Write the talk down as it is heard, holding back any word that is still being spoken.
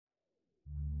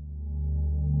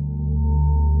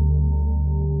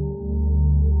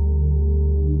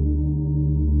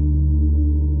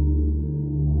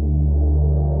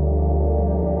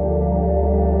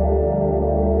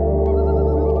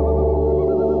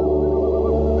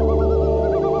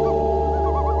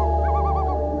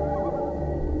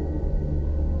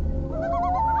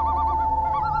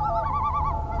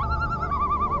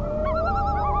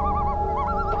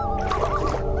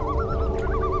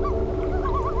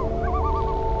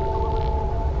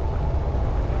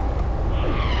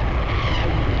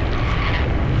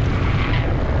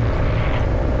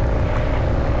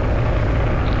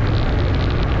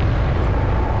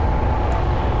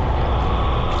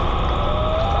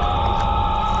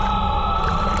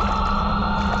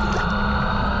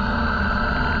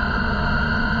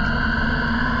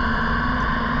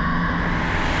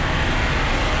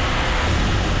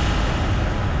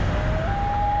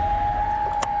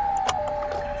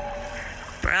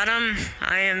Adam,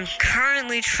 I am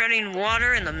currently treading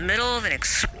water in the middle of an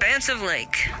expansive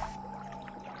lake.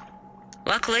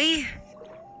 Luckily,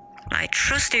 my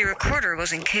trusty recorder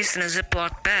was encased in a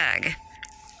Ziploc bag,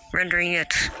 rendering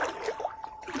it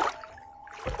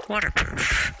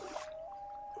waterproof.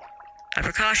 A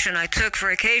precaution I took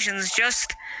for occasions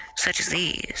just such as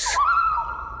these.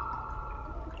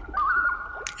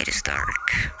 It is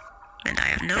dark, and I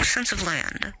have no sense of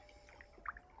land.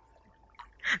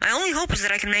 My only hope is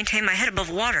that I can maintain my head above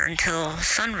water until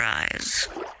sunrise.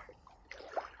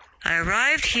 I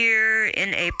arrived here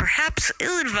in a perhaps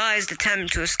ill-advised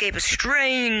attempt to escape a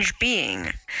strange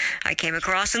being I came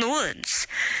across in the woods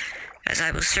as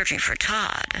I was searching for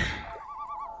Todd.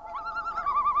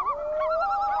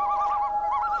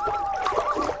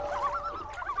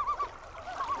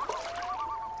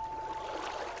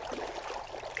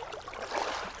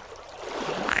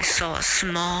 I saw a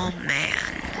small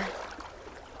man.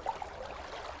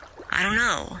 I don't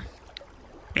know.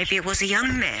 Maybe it was a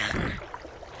young man.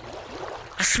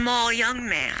 A small young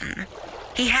man.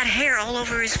 He had hair all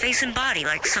over his face and body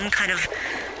like some kind of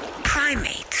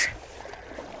primate.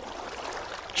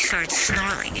 He started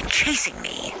snarling and chasing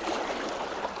me.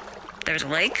 There was a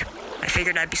lake. I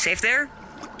figured I'd be safe there,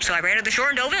 so I ran to the shore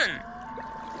and dove in.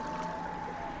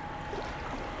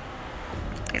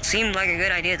 It seemed like a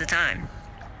good idea at the time.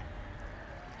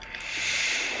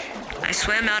 I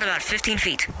swam out about 15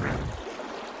 feet.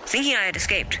 Thinking I had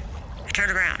escaped, I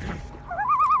turned around.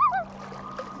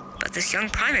 But this young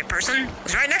primate person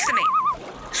was right next to me,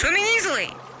 swimming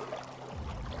easily.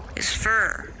 His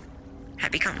fur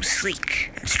had become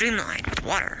sleek and streamlined with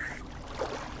water.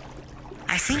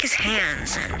 I think his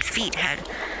hands and feet had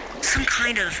some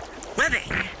kind of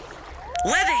webbing.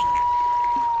 Webbing!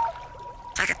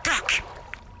 Like a duck.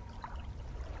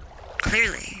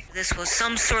 Clearly, this was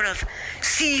some sort of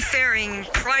seafaring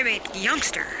primate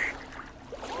youngster.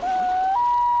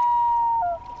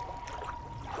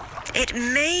 It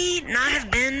may not have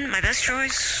been my best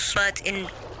choice, but in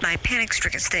my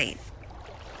panic-stricken state,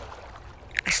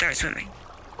 I started swimming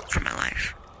for my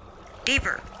life.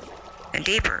 Deeper and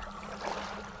deeper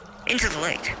into the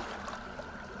lake.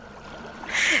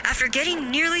 After getting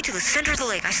nearly to the center of the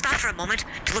lake, I stopped for a moment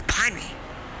to look behind me.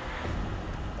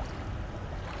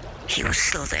 He was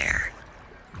still there.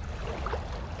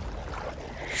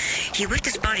 He whipped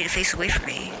his body to face away from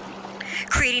me,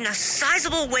 creating a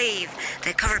sizable wave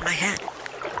that covered my head.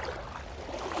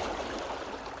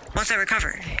 Once I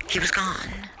recovered, he was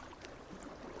gone.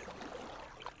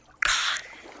 Gone.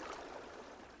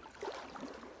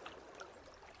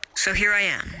 So here I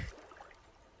am,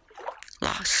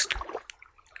 lost,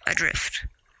 adrift,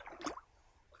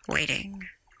 waiting,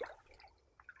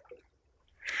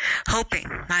 hoping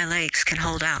my legs can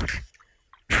hold out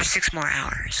for 6 more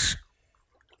hours.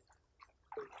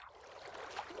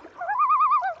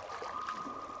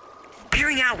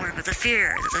 Peering outward with the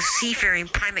fear that the seafaring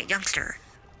primate youngster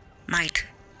might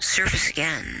surface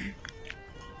again.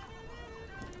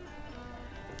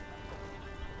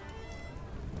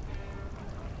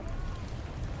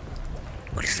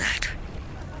 What is that?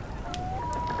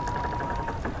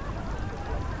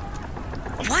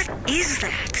 What is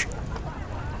that?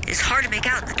 It's hard to make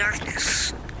out in the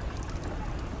darkness.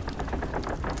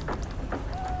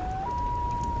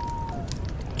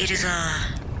 It is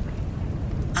a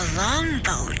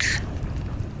longboat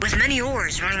with many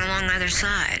oars running along either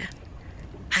side.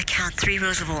 I count 3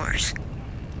 rows of oars.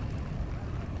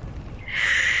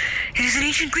 It is an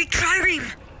ancient Greek trireme.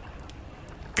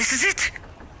 This is it.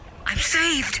 I'm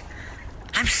saved.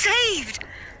 I'm saved.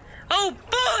 Oh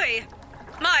boy!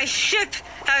 My ship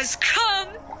has come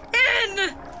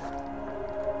in!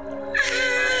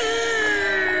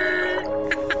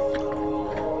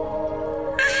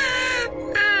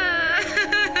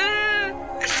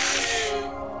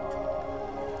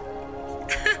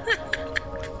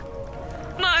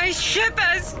 My ship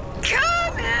has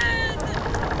come in!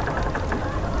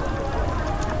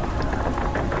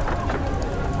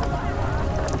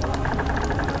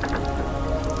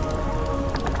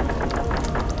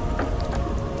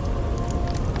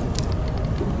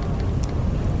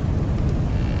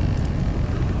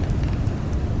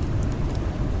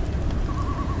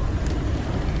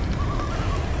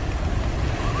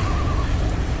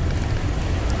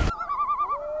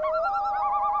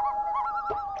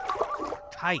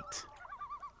 Tight.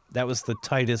 That was the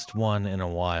tightest one in a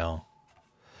while.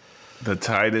 The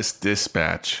tightest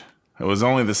dispatch. It was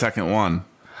only the second one.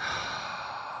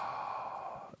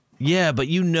 Yeah, but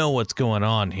you know what's going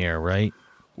on here, right?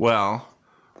 Well,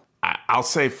 I'll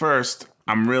say first,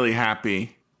 I'm really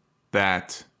happy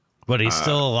that... But he's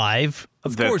still alive?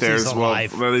 Of that course he's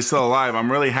alive. Well, he's still alive.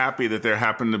 I'm really happy that there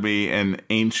happened to be an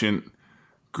ancient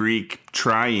Greek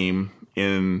trireme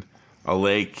in a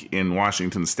lake in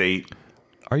Washington State.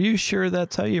 Are you sure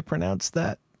that's how you pronounce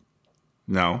that?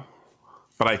 No,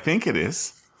 but I think it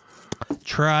is.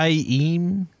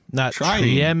 Trieme? Not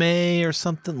trieme or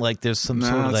something? Like there's some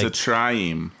sort of like it's a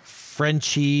trireme.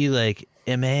 Frenchy, like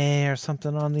M-A or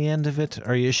something on the end of it.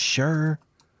 Are you sure?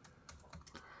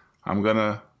 I'm going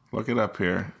to look it up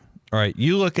here. All right,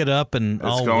 you look it up and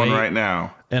It's going right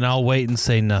now. And I'll wait and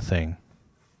say nothing.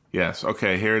 Yes.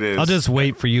 Okay, here it is. I'll just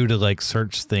wait for you to like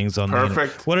search things on the internet.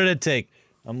 Perfect. What did it take?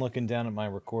 I'm looking down at my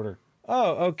recorder.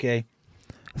 Oh, okay.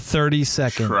 30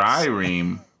 seconds.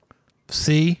 Trireme.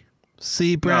 See,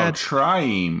 Brad? No,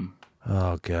 trireme.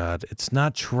 Oh, God. It's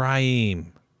not trieme.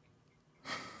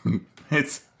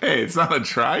 It's not a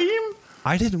trireme?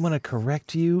 I didn't want to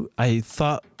correct you. I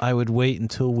thought I would wait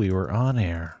until we were on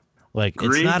air. Like,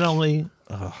 Greek it's not only...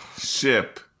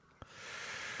 ship.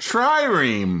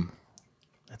 Trireme.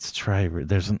 Let's try.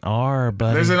 There's an R,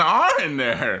 buddy. There's an R in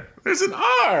there. There's an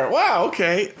R. Wow,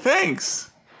 okay. Thanks.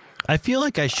 I feel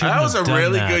like I should That have was a done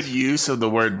really that. good use of the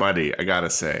word buddy, I gotta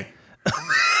say.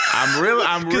 I'm really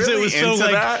it was into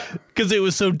so, that. Because it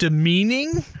was so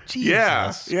demeaning? Jesus.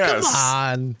 Yeah, yes. Come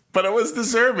on. But it was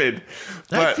deserved.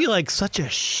 I feel like such a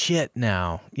shit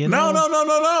now. You know?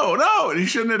 No, you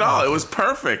shouldn't at all. It was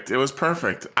perfect.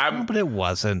 But it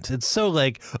wasn't. It's so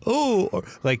like,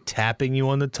 like tapping you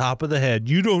on the top of the head.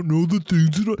 You don't know the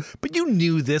things. But you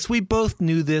knew this. We both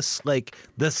knew this, like,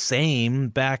 the same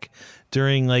back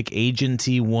during, like,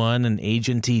 Agenty 1 and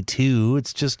Agenty 2.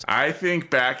 It's just... I think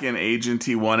back in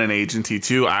Agenty 1 and Agenty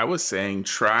 2, I was saying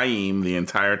trireme the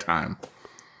entire time.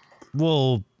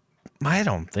 Well, I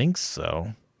don't think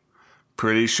so.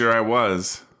 Pretty sure I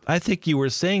was. I think you were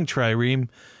saying trireme,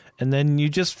 and then you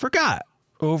just forgot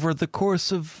over the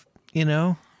course of,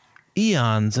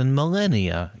 eons and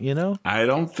millennia, I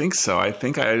don't think so. I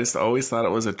think I just always thought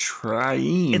it was a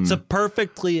trireme. It's a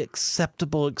perfectly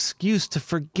acceptable excuse to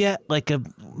forget like a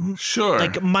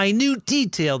minute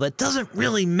detail that doesn't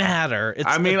really matter. It's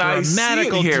I see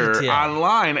it here detail.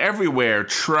 Online everywhere.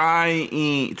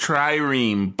 Trireme,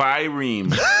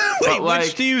 bireme. Wait,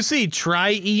 which do you see?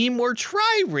 Trieme or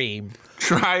trireme?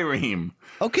 Trireme.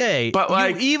 Okay,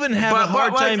 but you even have a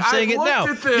hard time saying it now.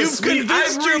 You've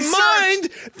convinced your mind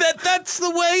that that's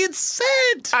the way it's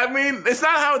said. I mean, it's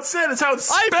not how it's said, it's how it's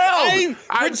spelled.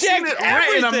 I've seen it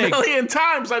written a million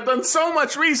times. I've done so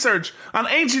much research on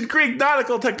ancient Greek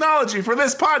nautical technology for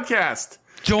this podcast.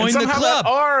 Join the club. That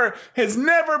R has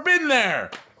never been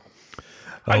there.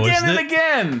 Again and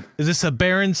again. Is this a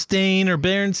Berenstain or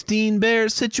Berenstein Bear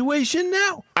situation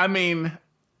now? I mean,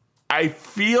 I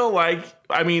feel like,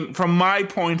 from my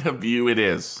point of view, it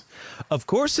is. Of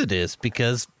course it is,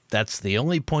 because that's the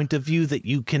only point of view that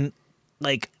you can,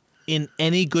 like, in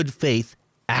any good faith,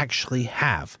 actually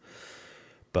have.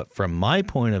 But from my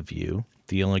point of view,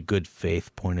 the only good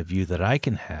faith point of view that I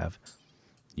can have,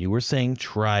 you were saying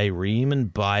trireme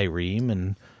and bireme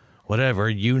and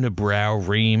whatever, unibrow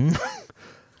ream,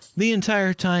 the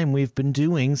entire time we've been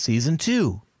doing season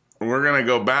 2. We're going to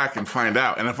go back and find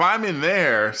out. And if I'm in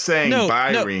there saying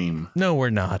bireme. No, we're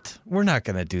not. We're not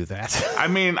going to do that.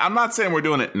 I'm not saying we're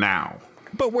doing it now.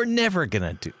 But we're never going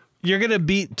to do. You're going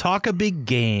to talk a big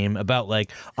game about,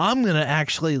 like, I'm going to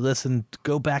actually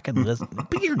go back and listen.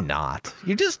 But you're not.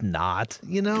 You're just not,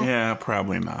 Yeah,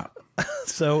 probably not.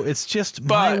 So it's just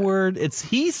my word. It's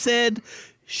he said,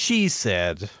 she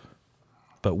said.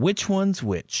 But which one's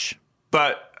which?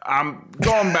 But I'm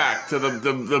going back to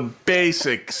the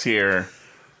basics here.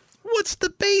 What's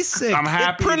the basic? I'm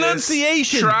happy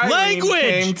pronunciation, language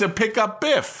came to pick up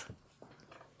Biff.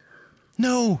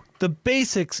 No, the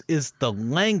basics is the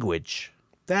language.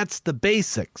 That's the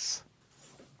basics.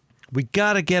 We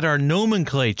gotta get our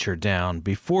nomenclature down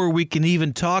before we can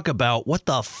even talk about what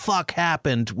the fuck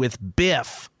happened with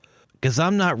Biff. Because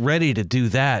I'm not ready to do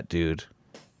that, dude.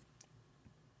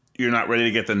 You're not ready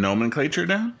to get the nomenclature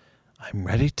down? I'm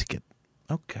ready to get...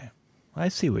 Okay. I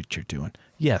see what you're doing.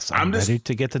 Yes, I'm ready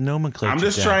to get the nomenclature down. I'm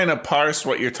just trying to parse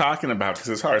what you're talking about because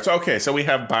it's hard. So, okay, so we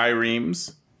have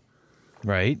biremes.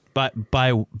 Right.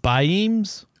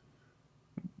 Biemes?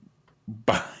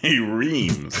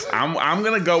 Biremes. I'm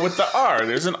going to go with the R.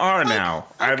 There's an R now.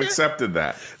 Okay. I've accepted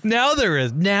that. Now there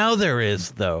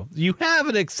is, though. You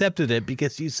haven't accepted it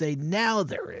because you say now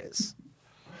there is.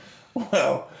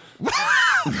 Well...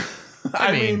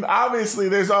 I mean, obviously,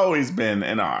 there's always been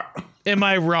an R. Am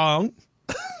I wrong?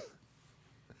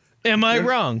 Am I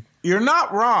wrong? You're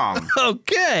not wrong.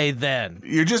 Okay, then.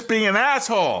 You're just being an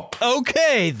asshole.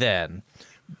 Okay, then.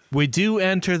 We do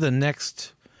enter the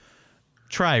next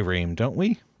trireme, don't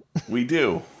we? We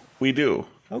do. We do.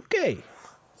 Okay.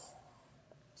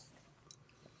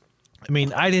 I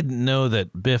mean, I didn't know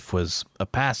that Biff was a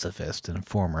pacifist in a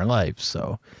former life,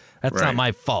 so that's not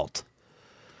my fault.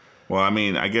 Well, I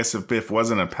mean, I guess if Biff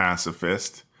wasn't a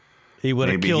pacifist, he would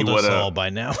have killed us all by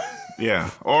now.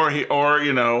 Yeah, or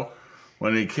you know,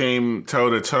 when he came toe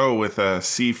to toe with a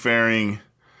seafaring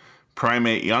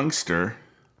primate youngster,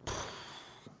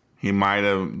 he might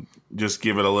have just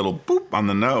give it a little boop on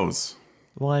the nose.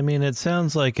 Well, I mean, it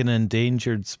sounds like an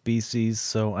endangered species,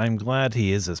 so I'm glad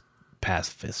he is a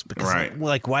pacifist. Because,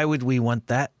 like, why would we want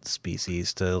that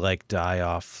species to, like, die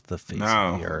off the face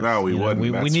of the earth? No, we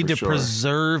wouldn't. We need to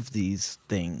preserve these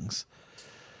things.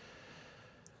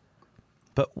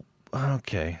 But,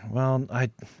 okay, well, I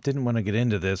didn't want to get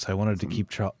into this. I wanted to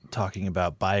keep talking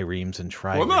about biremes and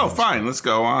triremes. Well, no, fine. Let's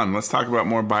go on. Let's talk about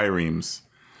more biremes.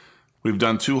 We've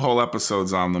done 2 whole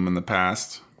episodes on them in the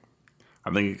past.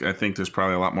 I think there's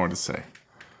probably a lot more to say.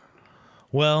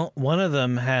 Well, one of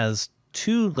them has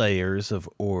 2 layers of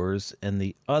ores, and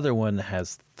the other one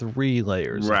has 3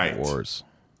 layers of ores.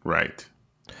 Right.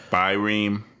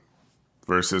 Bireme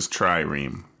versus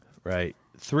trireme. Right.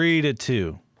 3 to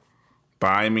 2.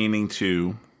 Bi meaning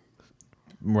 2.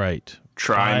 Right.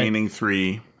 Tri meaning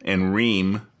 3. And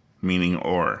reme meaning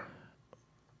ore.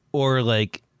 Or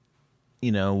like,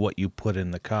 you know, what you put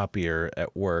in the copier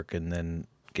at work and then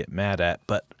get mad at.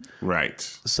 But right.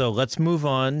 So let's move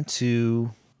on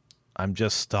to, I'm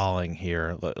just stalling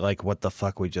here, like what the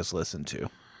fuck we just listened to.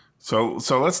 So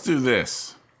let's do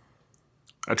this.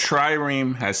 A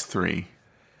trireme has 3.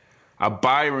 A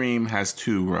bireme has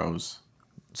 2 rows.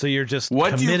 So you're just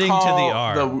what committing do you call to the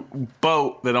R. The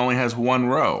boat that only has 1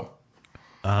 row?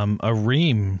 A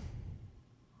ream.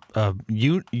 A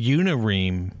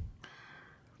unireme.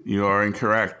 You are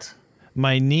incorrect.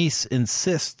 My niece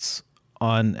insists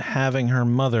on having her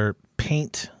mother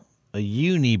paint a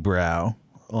unibrow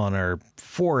on her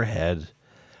forehead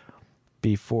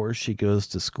before she goes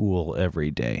to school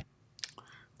every day.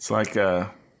 It's like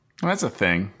that's a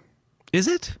thing. Is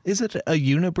it? Is it a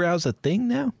unibrow's a thing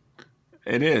now?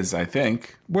 It is, I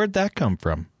think. Where'd that come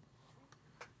from?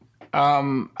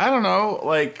 I don't know.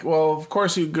 Like, well, of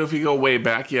course, if you go way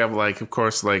back, you have, like, of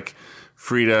course, like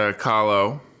Frida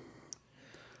Kahlo.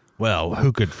 Well,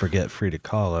 who could forget Frida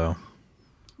Kahlo?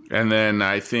 And then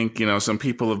I think, you know, some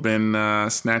people have been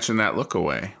snatching that look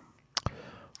away.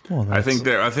 Well, I think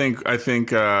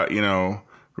you know,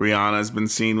 Rihanna's been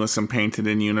seen with some painted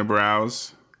in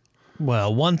unibrows.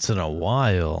 Well, once in a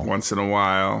while.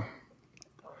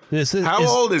 How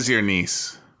old is your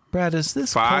niece? Brad, is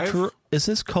this 5? Is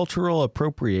this cultural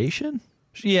appropriation?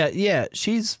 Yeah,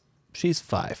 she's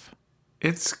 5.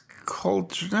 It's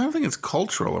culture. I don't think it's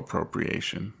cultural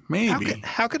appropriation. Maybe.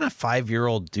 How can a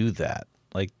 5-year-old do that?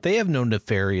 Like, they have no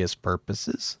nefarious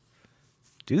purposes.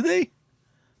 Do they?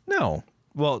 No.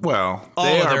 Well,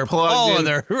 they are plugged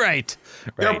in. Right.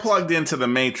 They're plugged into the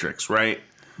matrix, right?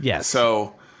 Yes.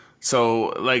 So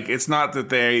like, it's not that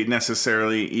they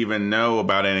necessarily even know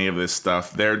about any of this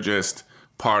stuff. They're just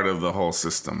part of the whole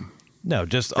system. No,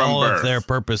 just all of their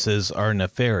purposes are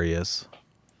nefarious.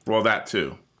 Well, that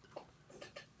too.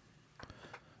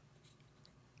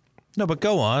 No, but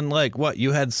go on. Like, what?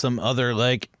 You had some other,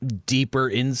 like, deeper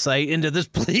insight into this?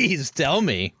 Please tell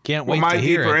me. Can't wait to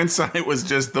hear it. My deeper insight was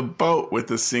just the boat with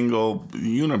the single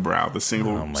unibrow, the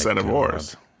single set of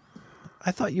oars.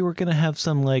 I thought you were going to have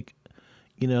some, like,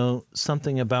 you know,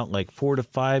 something about, like, 4 to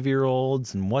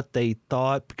 5-year-olds and what they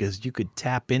thought, because you could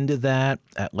tap into that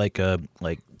at, like, a,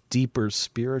 like, deeper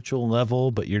spiritual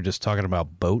level, but you're just talking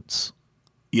about boats?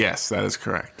 Yes, that is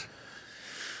correct.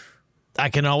 I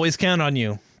can always count on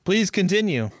you. Please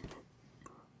continue.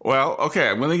 Well, okay,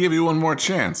 I'm going to give you one more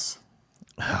chance.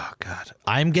 Oh, God.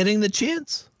 I'm getting the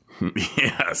chance?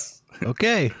 Yes.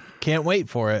 Okay. Can't wait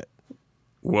for it.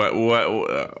 What?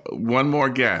 One more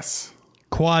guess.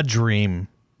 Quadreme.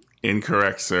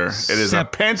 Incorrect, sir. It is a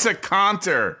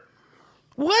pentaconter.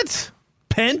 What?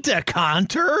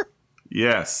 Pentaconter?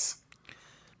 Yes.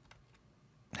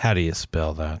 How do you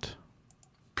spell that?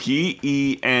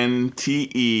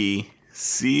 Penteconter,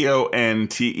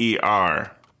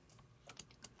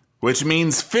 which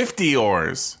means 50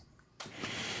 oars.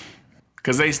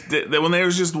 Because when there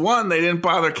was just one, they didn't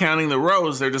bother counting the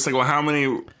rows. They're just like, well, how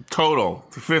many total?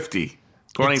 50.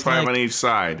 25 on each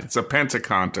side. It's a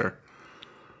pentaconter.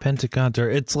 Pentaconter.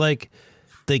 It's like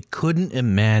they couldn't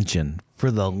imagine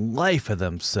for the life of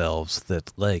themselves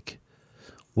that, like,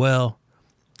 well,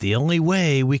 the only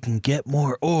way we can get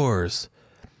more oars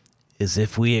is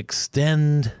if we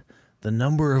extend the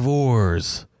number of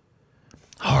oars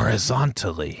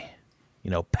horizontally,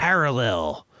 you know,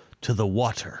 parallel to the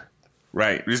water.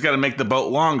 Right. We just got to make the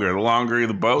boat longer. The longer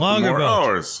the boat, Longer the more boat.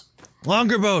 oars.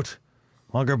 Longer boat.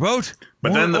 Longer boat. But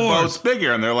more then the oars. boat's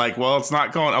bigger, and they're like, well, it's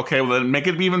not going. Okay, well, then make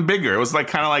it even bigger. It was like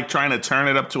kind of like trying to turn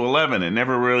it up to 11. It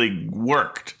never really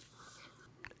worked.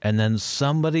 And then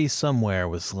somebody somewhere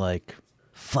was like,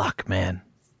 fuck, man.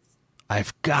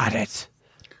 I've got it.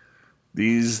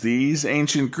 These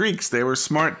ancient Greeks, they were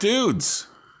smart dudes.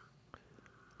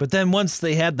 But then once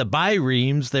they had the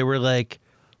biremes, they were like,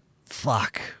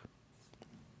 fuck.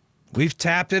 We've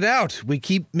tapped it out. We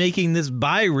keep making this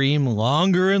bireme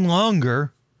longer and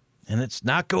longer, and it's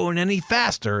not going any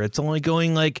faster. It's only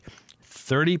going like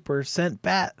 30%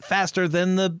 faster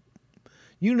than the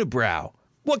unibrow.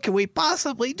 What can we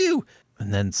possibly do?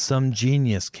 And then some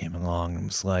genius came along and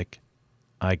was like,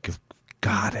 I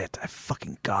got it. I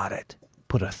fucking got it.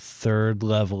 Put a third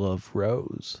level of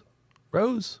rows.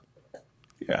 Rows?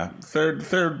 Yeah, third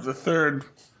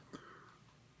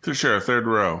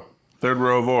row. Third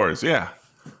row of oars, yeah.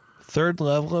 Third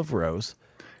level of rows.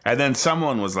 And then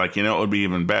someone was like, you know, it would be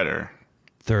even better.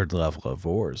 Third level of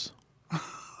oars.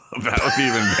 That would be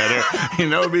even better. You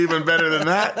know, it would be even better than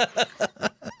that.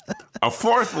 A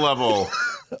fourth level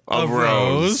of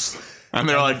rows. And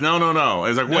they're like, no.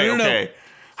 It's like, wait, no. okay.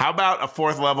 How about a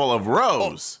fourth level of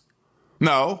rows?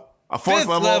 No, a fourth Fifth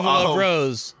level of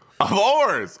rows. Of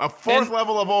oars. A fourth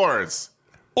level of oars.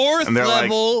 Fourth And they're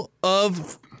level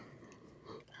of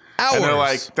hours. And they're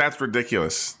like, that's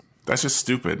ridiculous. That's just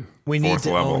stupid. We need Fourth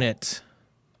to level. own it.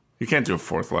 You can't do a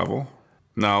fourth level.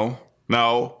 No.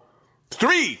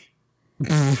 3.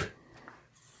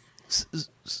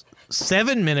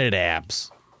 7-minute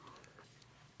abs.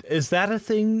 Is that a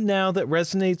thing now that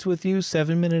resonates with you?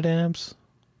 7-minute abs?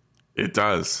 It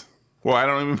does. Well, I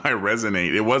don't even by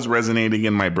resonate. It was resonating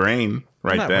in my brain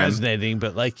right Not then. resonating,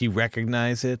 but like you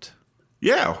recognize it.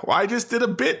 Yeah, well, I just did a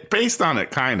bit based on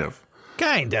it, kind of.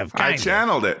 Kind of. I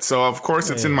channeled it, so of course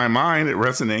it's in my mind. It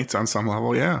resonates on some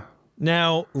level, yeah.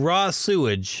 Now, raw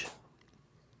sewage.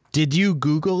 Did you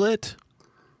Google it?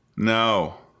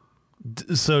 No.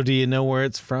 So do you know where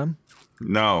it's from?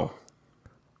 No.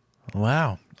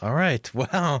 Wow. All right.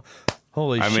 Wow.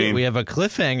 Holy shit. mean- We have a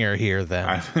cliffhanger here then.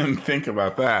 I didn't think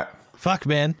about that. Fuck,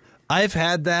 man. I've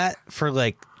had that for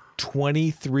like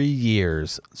 23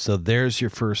 years. So there's your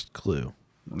first clue.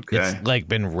 Okay. It's like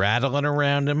been rattling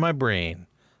around in my brain.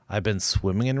 I've been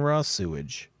swimming in raw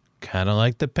sewage. Kind of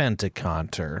like the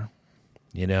pentaconter.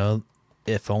 You know,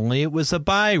 if only it was a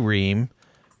bireme.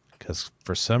 Because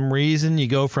for some reason you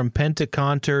go from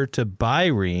pentaconter to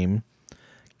bireme.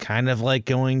 Kind of like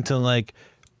going to like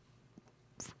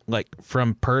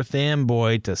from Perth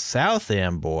Amboy to South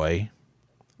Amboy.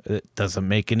 It doesn't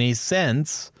make any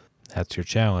sense. That's your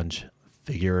challenge.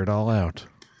 Figure it all out.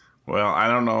 Well, I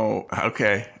don't know.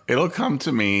 Okay. It'll come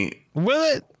to me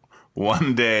Will it?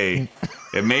 one day.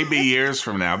 It may be years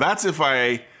from now. That's if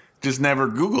I just never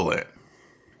Google it,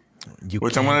 You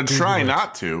which I'm can't going to Google try it.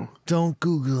 not to. Don't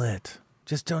Google it.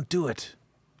 Just don't do it.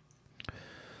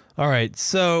 All right.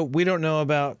 So we don't know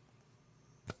about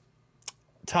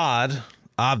Todd,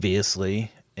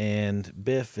 obviously, and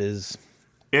Biff is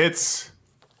It's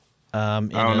in Oh,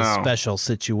 a no. special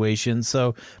situation.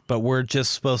 So, but we're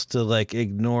just supposed to like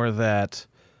ignore that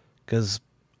because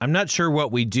I'm not sure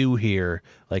what we do here.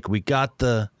 Like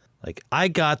I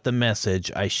got the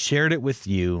message. I shared it with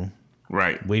you.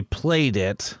 right. We played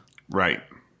it. Right.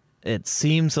 It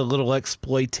seems a little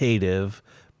exploitative,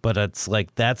 but it's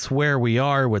like that's where we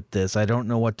are with this. I don't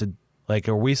know what to like.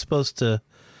 Are we supposed to?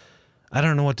 I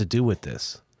don't know what to do with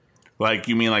this. Like,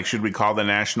 you mean like, should we call the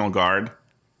National Guard?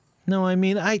 No, I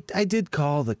mean I did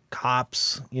call the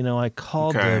cops. You know, I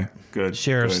called Okay, the good,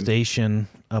 sheriff's good. station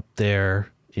up there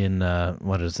in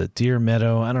what is it, Deer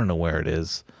Meadow? I don't know where it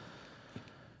is.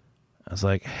 I was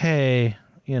like, hey,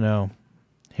 you know,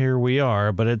 here we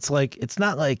are, but it's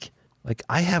not like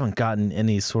I haven't gotten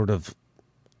any sort of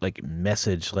like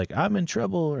message like I'm in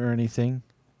trouble or anything.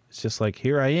 It's just like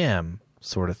here I am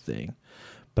sort of thing.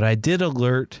 But I did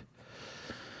alert,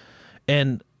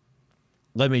 and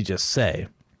let me just say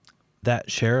that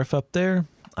sheriff up there,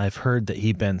 I've heard that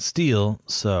he been Steele,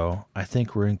 so I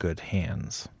think we're in good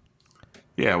hands.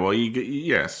 Yeah, well,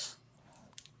 yes.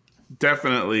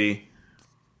 Definitely.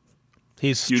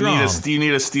 He's You strong.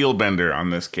 need a steel bender on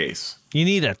this case. You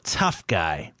need a tough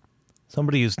guy.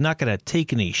 Somebody who's not going to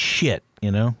take any shit,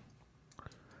 you know?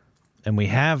 And we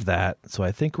have that, so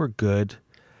I think we're good.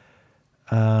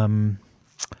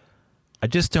 I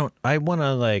just don't... I want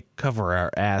to, like, cover our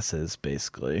asses,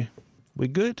 basically. We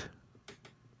good?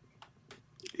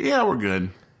 Yeah, we're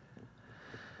good.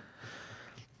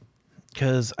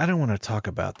 Because I don't want to talk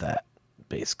about that,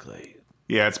 basically.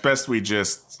 Yeah, it's best we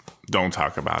just don't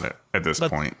talk about it at this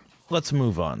point. Let's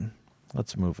move on.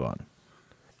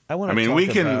 I want. I mean, we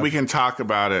can talk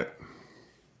about it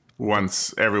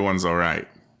once everyone's all right.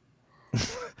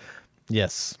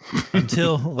 Yes.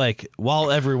 Until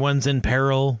while everyone's in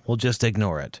peril, we'll just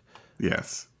ignore it.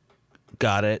 Yes.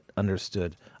 Got it.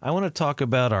 Understood. I want to talk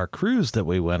about our cruise that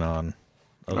we went on.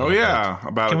 Oh yeah,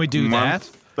 Can we do that?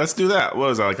 Let's do that. What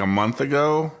was that, like a month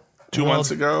ago? 2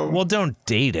 months ago? Well, don't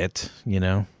date it,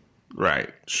 Right,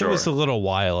 sure. It was a little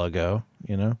while ago,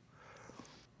 Well,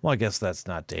 I guess that's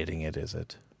not dating it, is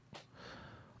it?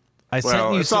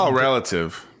 It's all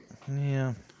relative.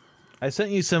 Yeah. I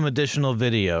sent you some additional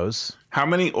videos. How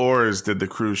many oars did the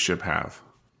cruise ship have?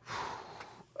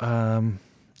 All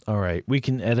right. We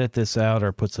can edit this out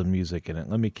or put some music in it.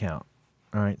 Let me count.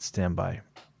 All right, stand by.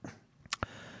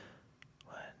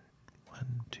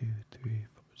 1, 2, 3,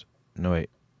 4. No, wait.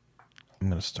 I'm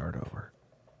going to start over.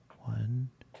 1,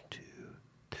 2,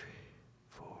 3,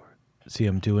 4. See,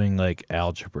 I'm doing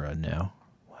algebra now.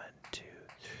 1, 2,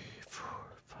 3, 4,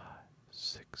 5,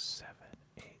 6, 7,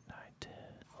 8, 9, 10,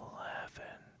 11,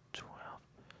 12,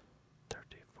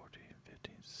 13, 14,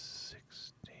 15,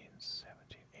 16,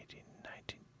 17, 18,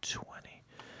 19, 20.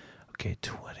 Okay,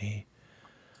 20.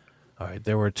 All right,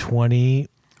 there were 20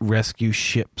 rescue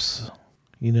ships.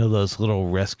 You know those little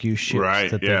rescue ships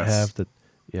that they have?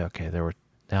 Yeah, okay, there were.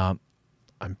 Now,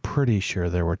 I'm pretty sure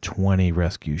there were 20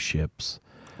 rescue ships.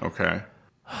 Okay.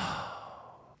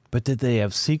 But did they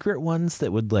have secret ones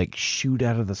that would shoot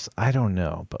out of the? I don't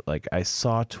know, but I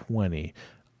saw 20,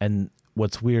 and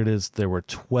what's weird is there were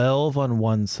 12 on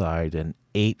one side and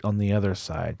 8 on the other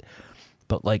side,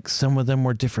 but some of them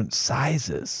were different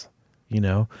sizes.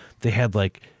 They had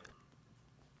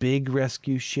big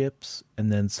rescue ships,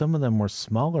 and then some of them were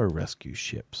smaller rescue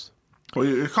ships. Well,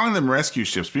 you're calling them rescue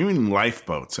ships, but you mean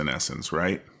lifeboats in essence,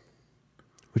 right?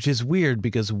 Which is weird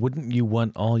because wouldn't you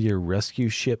want all your rescue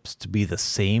ships to be the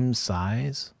same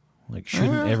size?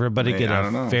 Shouldn't everybody get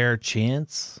a fair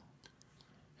chance?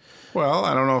 Well,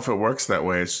 I don't know if it works that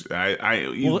way.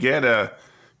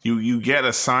 You get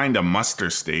assigned a muster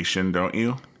station, don't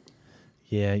you?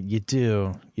 Yeah, you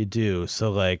do. You do.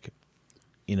 So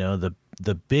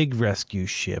the big rescue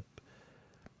ship,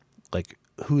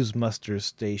 whose muster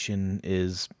station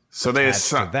is so they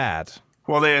assign that.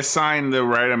 Well, they assign the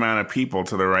right amount of people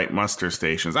to the right muster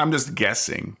stations. I'm just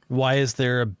guessing. Why is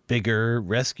there a bigger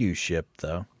rescue ship,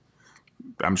 though?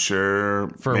 I'm sure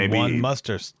for one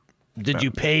muster. Did you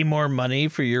pay more money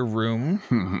for your room?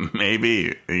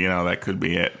 Maybe. That could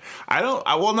be it. I don't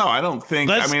think. I don't think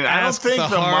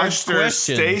the muster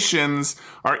stations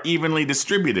are evenly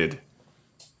distributed.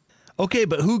 Okay,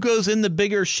 but who goes in the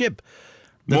bigger ship?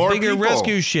 The more bigger people.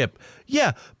 Rescue ship.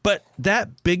 Yeah, but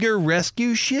that bigger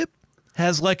rescue ship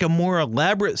has a more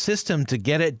elaborate system to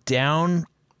get it down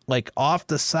off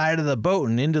the side of the boat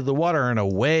and into the water and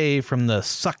away from the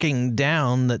sucking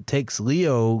down that takes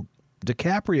Leo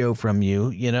DiCaprio from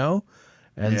you,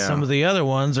 And some of the other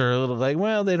ones are a little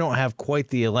they don't have quite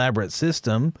the elaborate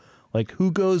system.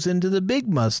 Who goes into the big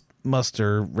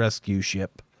muster rescue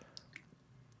ship?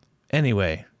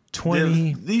 Anyway,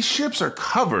 20. These ships are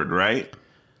covered, right?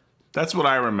 That's what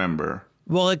I remember.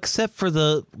 Well, except for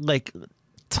the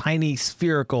tiny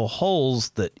spherical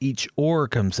holes that each oar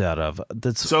comes out of.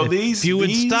 If you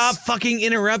would stop fucking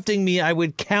interrupting me, I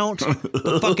would count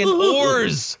the fucking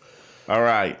oars. All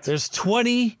right. There's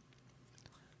 20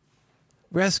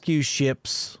 rescue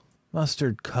ships,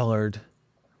 mustard colored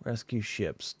rescue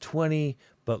ships. 20,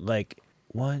 but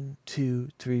 1, 2,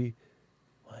 3.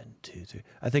 1, 2, 3.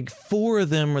 I think 4 of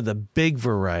them are the big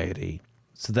variety.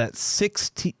 So that's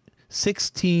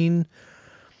 16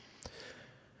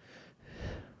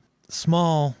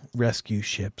 small rescue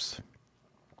ships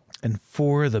and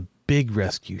 4 of the big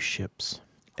rescue ships.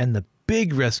 And the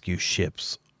big rescue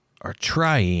ships are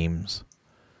triremes.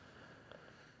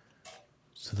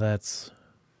 So that's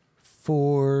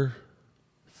 4,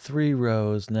 3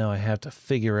 rows. Now I have to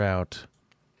figure out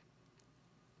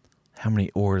how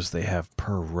many oars they have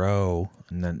per row,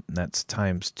 and then that's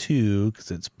times 2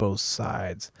 because it's both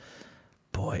sides.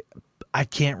 Boy, I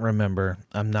can't remember.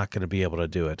 I'm not going to be able to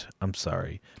do it. I'm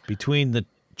sorry. Between the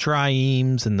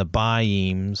triremes and the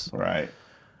biemes. Right.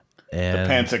 And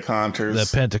the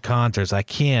pentaconters. I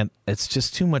can't. It's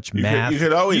just too much math. You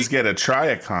could always get a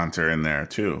triaconter in there,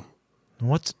 too.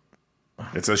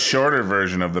 It's a shorter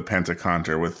version of the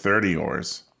pentaconter with 30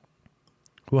 oars.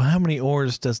 Well, how many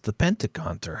oars does the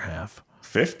pentaconter have?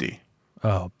 50.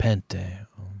 Oh, pente.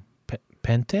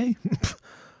 Pente?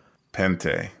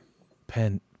 Pente.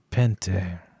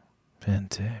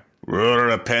 Pente.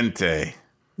 Rura pente.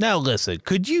 Now listen,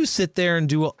 could you sit there and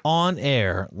do it on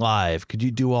air live? Could you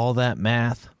do all that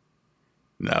math?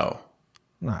 No.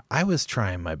 No, I was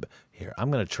trying my here.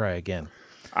 I'm going to try again.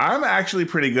 I'm actually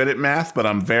pretty good at math, but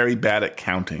I'm very bad at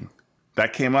counting.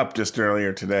 That came up just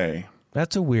earlier today.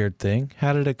 That's a weird thing.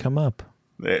 How did it come up?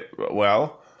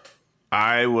 Well,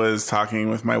 I was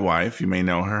talking with my wife. You may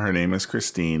know her. Her name is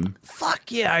Christine.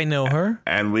 Fuck yeah, I know her.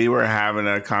 And we were having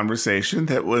a conversation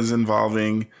that was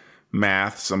involving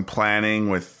math, some planning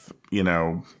with,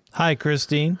 Hi,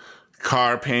 Christine.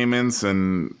 car payments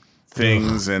and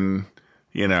things. And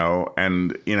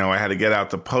I had to get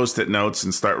out the Post-it notes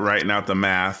and start writing out the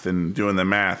math and doing the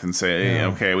math and say, hey,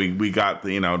 okay, we got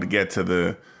to get to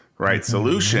the right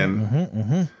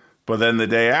solution. But then the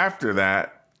day after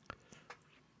that,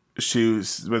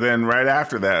 right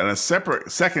after that, in a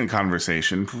second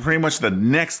conversation, pretty much the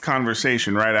next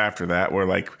conversation right after that, or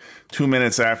like 2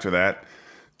 minutes after that,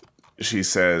 she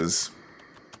says,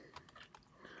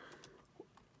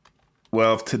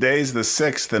 well, if today's the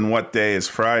 6th, then what day is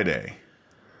Friday?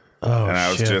 Oh, and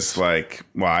I was just like,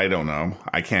 well, I don't know.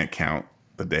 I can't count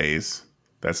the days.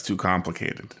 That's too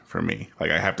complicated for me.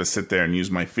 Like, I have to sit there and use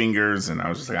my fingers. And I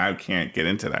was just like, I can't get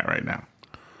into that right now.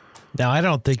 Now, I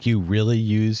don't think you really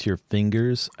use your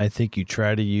fingers. I think you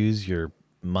try to use your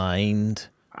mind.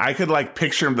 I could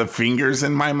picture the fingers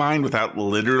in my mind without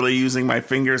literally using my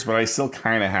fingers, but I still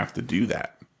kind of have to do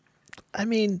that. I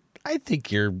mean, I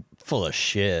think you're full of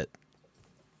shit.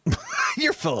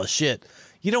 You're full of shit.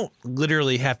 You don't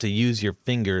literally have to use your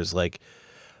fingers. Let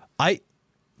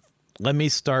me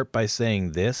start by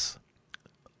saying this.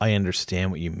 I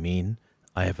understand what you mean.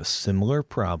 I have a similar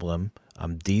problem.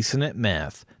 I'm decent at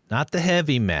math, not the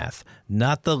heavy math,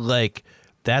 not the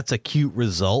that's a cute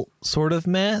result sort of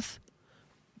math.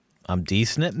 I'm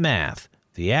decent at math,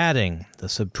 the adding, the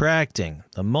subtracting,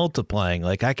 the multiplying.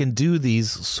 I can do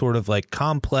these sort of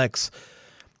complex,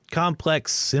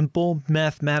 simple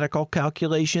mathematical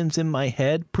calculations in my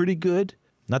head pretty good.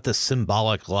 Not the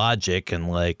symbolic logic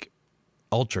and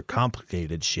ultra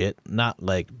complicated shit. Not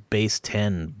base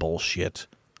 10 bullshit.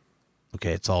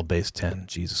 Okay, it's all base 10.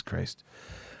 Jesus Christ.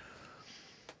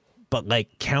 But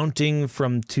counting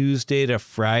from Tuesday to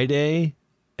Friday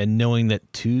and knowing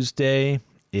that Tuesday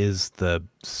is the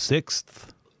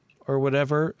 6th or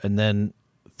whatever, and then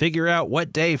figure out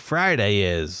what day Friday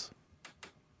is.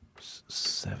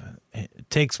 7, 8. It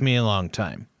takes me a long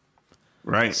time.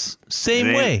 Right.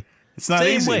 Same way. It's not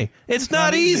Same easy. way. It's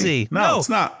not easy. No, it's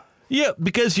not. Yeah,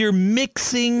 because you're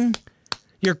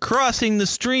crossing the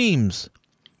streams.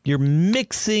 You're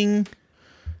mixing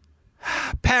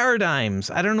paradigms.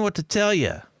 I don't know what to tell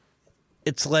you.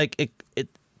 It's it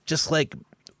just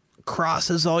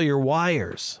crosses all your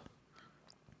wires.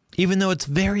 Even though it's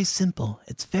very simple.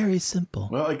 It's very simple.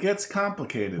 Well, it gets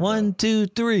complicated. 1, 2,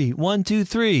 3. 1, 2,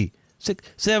 3. 6,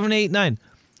 7, 8, 9.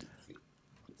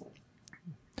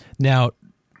 Now,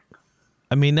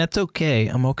 I mean, that's okay.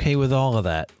 I'm okay with all of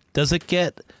that. Does it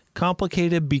get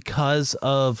complicated because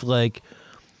of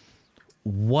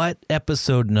what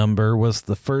episode number was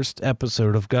the first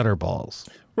episode of Gutterballs?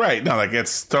 Right. No, that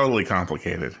gets totally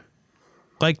complicated.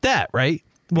 Like that, right?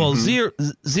 Well, zero.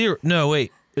 No,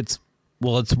 wait. It's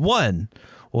 1.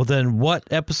 Well, then what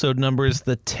episode number is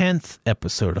the 10th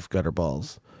episode of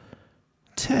Gutterballs?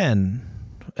 10.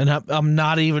 And I'm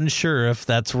not even sure if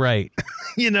that's right.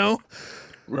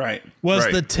 Right. Was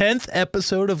the 10th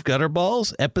episode of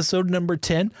Gutterballs episode number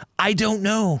 10? I don't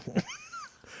know.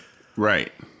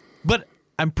 Right. But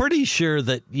I'm pretty sure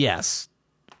that yes.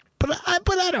 But I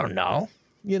don't know.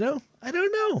 I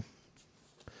don't know.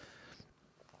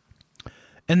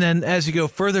 And then as you go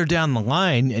further down the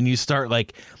line and you start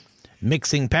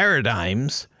mixing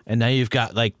paradigms, and now you've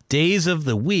got days of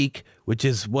the week, which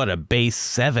is a base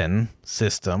 7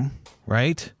 system,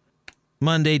 right?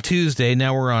 Monday, Tuesday,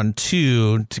 now we're on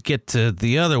 2 to get to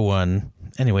the other one.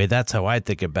 Anyway, that's how I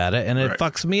think about it, and it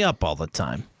fucks me up all the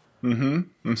time.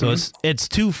 So it's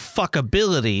two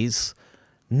fuckabilities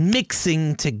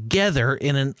mixing together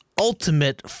in an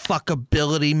ultimate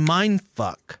fuckability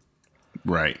mindfuck.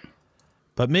 Right.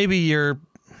 But maybe you're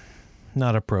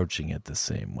not approaching it the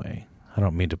same way. I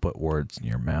don't mean to put words in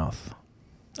your mouth.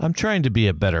 I'm trying to be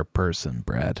a better person,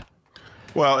 Brad.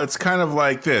 Well, it's kind of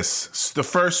like this. The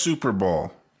first Super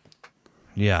Bowl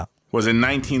Yeah. was in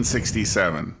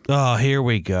 1967. Oh, here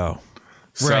we go.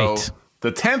 So Right.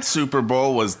 the 10th Super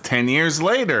Bowl was 10 years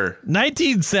later.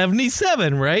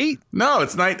 1977, right? No,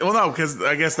 it's not. Well, no, because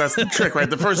I guess that's the trick, right?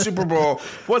 The first Super Bowl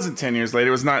wasn't 10 years later.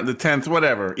 It was not the 10th,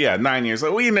 whatever. Yeah, 9 years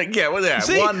later.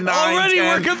 See, 1, 9, already 10.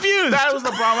 we're confused. That was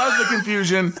the problem. That was the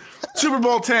confusion. Super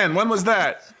Bowl 10. When was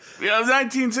that? Yeah, it was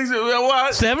 1960.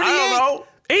 What? 78? I don't know.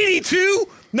 82?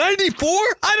 94?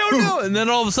 I don't know. And then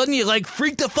all of a sudden you like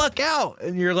freak the fuck out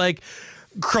and you're like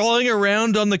crawling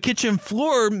around on the kitchen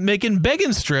floor making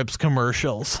begging strips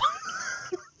commercials.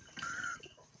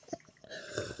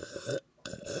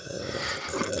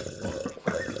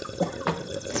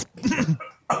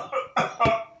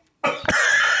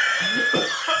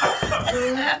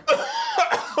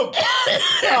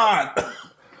 God.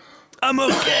 I'm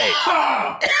okay.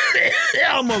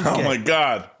 I'm okay. Oh my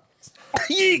God.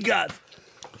 Ye God.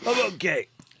 I'm okay.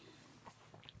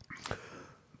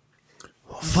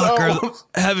 Fucker,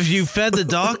 have you fed the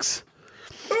dogs?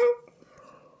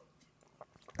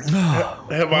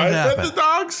 Have I fed the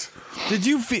dogs? Did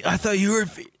you feed? I thought you were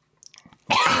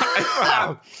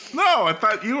No, I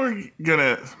thought you were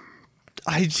gonna.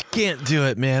 I just can't do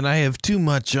it, man. I have too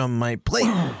much on my plate.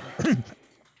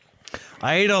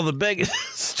 I ate all the bacon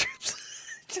strips.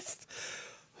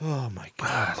 Oh my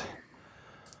God.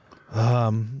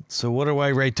 So what do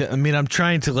I write to? I mean, I'm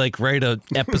trying to like write a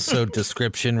episode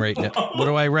description right now. What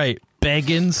do I write?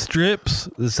 Begging strips?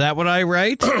 Is that what I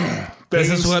write? This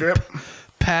is what strip.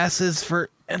 passes for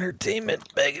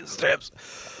entertainment. Begging strips.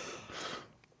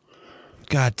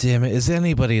 God damn it. Is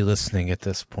anybody listening at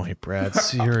this point, Brad?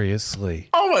 Seriously.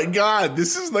 Oh my God,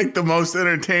 this is like the most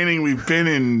entertaining we've been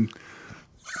in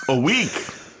a week.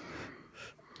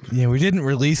 Yeah, we didn't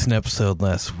release an episode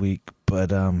last week,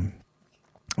 but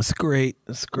it's great.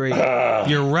 It's great.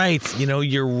 You're right. You know,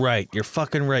 you're right. You're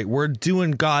fucking right. We're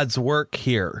doing God's work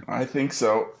here. I think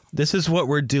so. This is what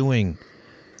we're doing.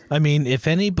 I mean, if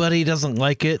anybody doesn't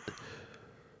like it,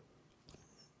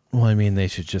 well, I mean, they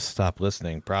should just stop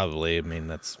listening, probably. I mean,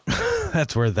 that's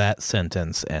that's where that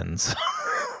sentence ends.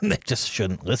 They just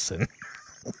shouldn't listen.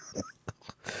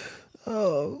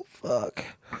 Oh, fuck.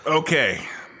 Okay.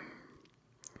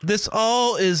 This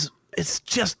all is, it's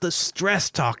just the stress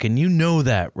talking. You know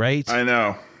that, right? I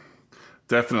know.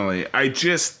 Definitely. I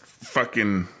just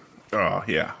fucking. Oh,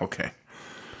 yeah. Okay.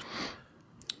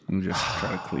 Let me just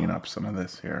try to clean up some of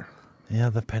this here. Yeah,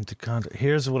 the Pentaconter.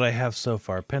 Here's what I have so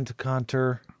far.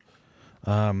 Pentaconter,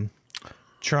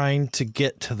 trying to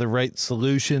get to the right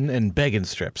solution, and begging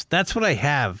strips. That's what I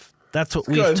have. That's what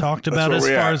we've talked about as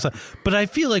far as... But I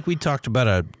feel like we talked about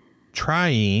a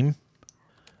trieme,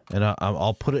 and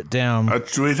I'll put it down.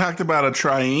 We talked about a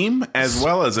trieme as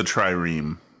well as a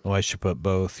trireme. Oh, I should put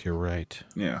both. You're right.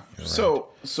 Yeah. You're So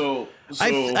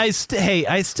I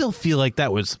still feel like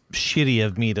that was shitty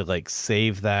of me to like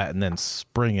save that and then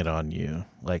spring it on you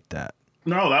like that.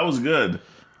 No, that was good.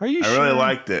 Are you sure? I really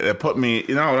liked it. It put me,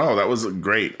 no, that was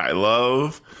great. I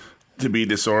love to be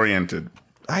disoriented.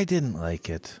 I didn't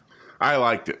like it. I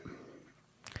liked it.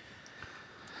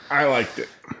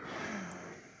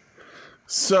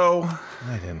 So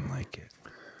I didn't like it.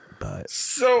 But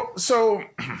so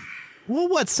well,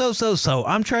 what? So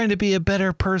I'm trying to be a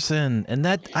better person, and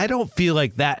that I don't feel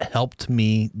like that helped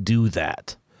me do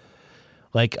that.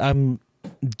 Like I'm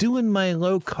doing my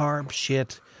low carb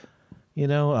shit, you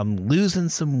know, I'm losing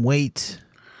some weight.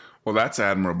 Well, that's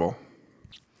admirable.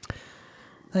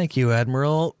 Thank you,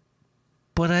 Admiral.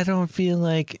 But I don't feel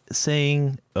like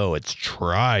saying, "Oh, it's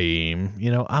trieme."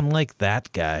 You know, I'm like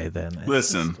that guy. Then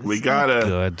Listen, it's we gotta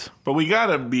good, but we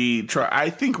gotta be. I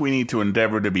think we need to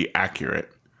endeavor to be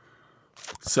accurate.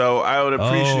 So I would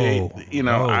appreciate,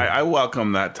 I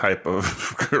welcome that type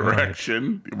of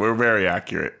correction. Right. We're very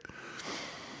accurate.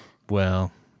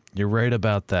 Well, you're right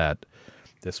about that.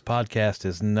 This podcast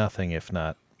is nothing if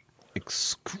not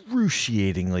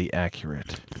excruciatingly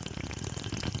accurate.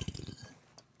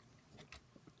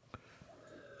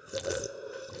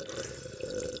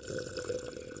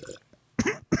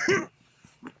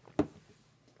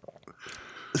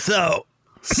 So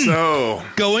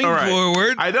going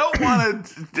forward, I don't want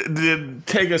to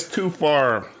take us too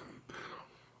far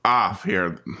off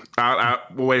here,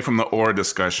 away from the ore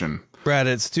discussion. Brad,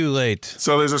 it's too late.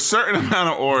 So there's a certain amount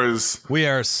of ores. We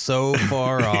are so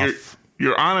far off.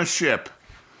 You're on a ship.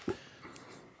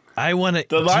 I want to.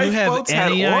 Do you have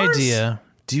any idea?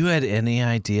 Do you have any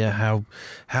idea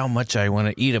how much I want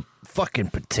to eat a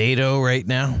fucking potato right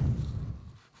now?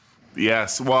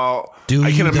 Yes. Well,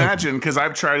 I can imagine because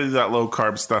I've tried to do that low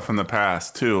carb stuff in the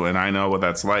past too, and I know what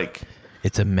that's like.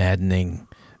 It's a maddening.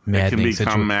 It can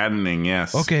become maddening.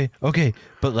 Yes. Okay.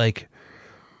 But like,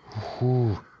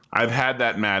 whew. I've had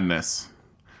that madness.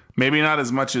 Maybe not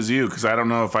as much as you, because I don't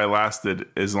know if I lasted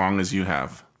as long as you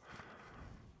have.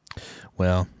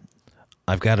 Well,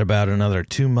 I've got about another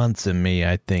 2 months in me,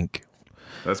 I think.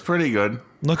 That's pretty good.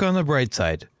 Look on the bright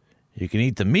side. You can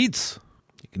eat the meats.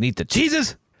 You can eat the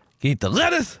cheeses. You can eat the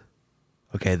lettuce.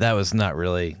 Okay, that was not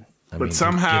really... But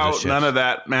somehow, none of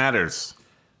that matters.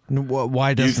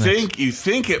 Why doesn't it? You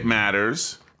think it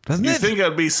matters. Doesn't you it? think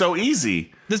it'd be so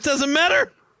easy. This doesn't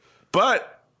matter?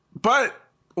 But,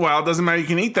 well, it doesn't matter. You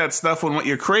can eat that stuff when what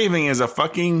you're craving is a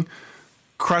fucking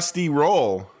crusty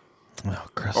roll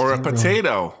or a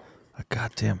potato. A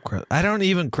goddamn crust. I don't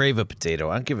even crave a potato.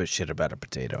 I don't give a shit about a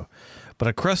potato. But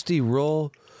a crusty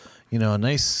roll, a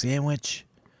nice sandwich,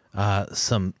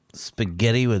 some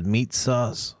spaghetti with meat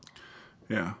sauce.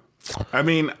 Yeah. I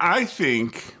mean, I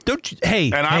think... Don't you...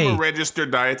 Hey, I'm a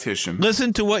registered dietitian.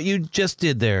 Listen to what you just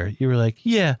did there. You were like,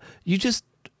 yeah, you just...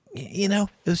 it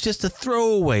was just a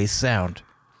throwaway sound.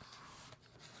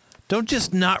 Don't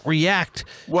just not react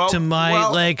to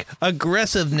my,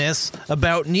 aggressiveness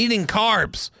about needing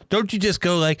carbs. Don't you just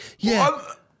go like, yeah,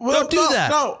 don't do that.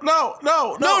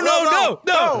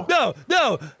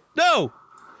 No.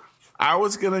 I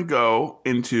was going to go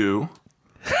into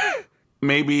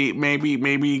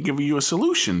maybe give you a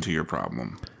solution to your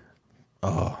problem.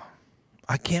 Oh,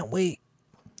 I can't wait.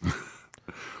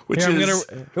 Which Here, is...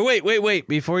 Wait.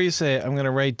 Before you say it, I'm going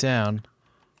to write down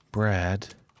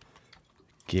Brad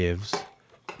gives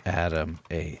Adam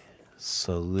a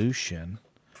solution.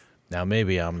 Now,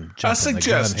 maybe I'm jumping a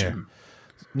suggestion. The gun here.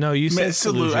 No, you said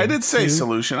solution. I did say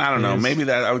solution. I don't know. Maybe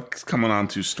that I was coming on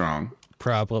too strong.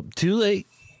 Problem. Too late.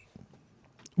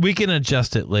 We can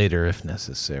adjust it later if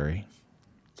necessary.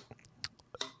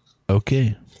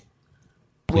 Okay.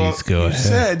 Please go ahead. You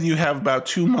said you have about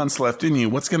 2 months left in you.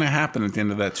 What's going to happen at the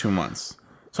end of that 2 months?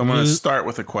 So I'm going to start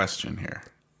with a question here.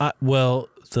 Well,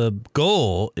 the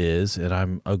goal is, and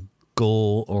I'm a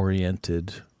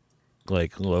goal-oriented,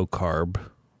 low-carb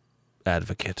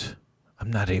advocate.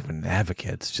 I'm not even an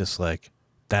advocate. It's just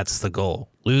that's the goal.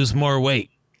 Lose more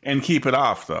weight. And keep it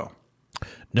off, though.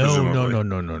 No.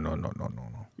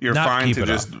 You're fine to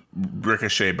just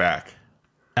ricochet back.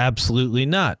 Absolutely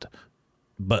not.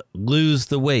 But lose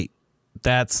the weight.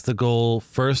 That's the goal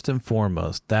first and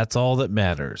foremost. That's all that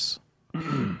matters.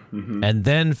 Mm-hmm. And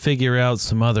then figure out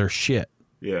some other shit.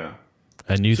 Yeah.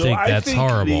 And you think that's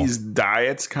horrible. These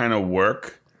diets kind of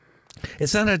work.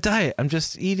 It's not a diet. I'm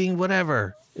just eating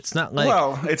whatever. It's not like...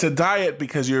 Well, it's a diet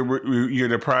because you're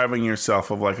depriving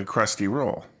yourself of a crusty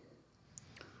roll.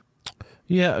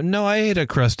 Yeah, no, I ate a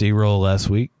crusty roll last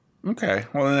week. Okay,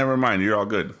 well, then never mind. You're all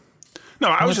good. No,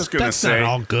 I was just going to say... That's not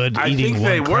all good, I eating think one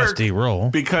they crusty work roll.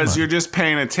 Because you're just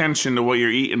paying attention to what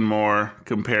you're eating more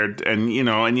compared... And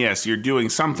yes, you're doing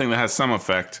something that has some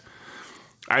effect.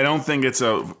 I don't think it's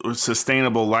a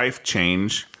sustainable life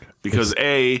change because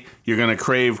A, you're going to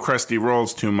crave crusty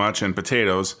rolls too much and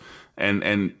potatoes,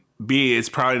 and B, it's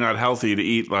probably not healthy to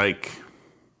eat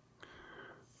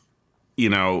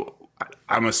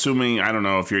I'm assuming, I don't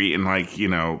know if you're eating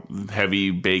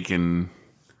heavy bacon.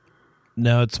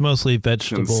 No, it's mostly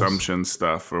vegetables. Consumption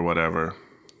stuff or whatever.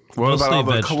 What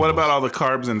about all the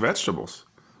carbs and vegetables?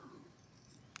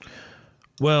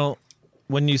 Well,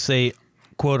 when you say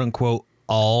quote unquote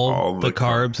all the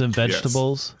carbs and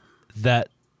vegetables, that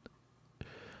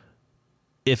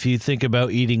if you think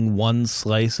about eating one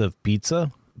slice of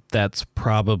pizza, that's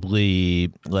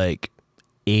probably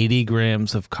 80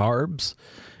 grams of carbs,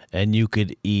 and you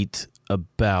could eat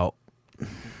about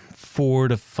 4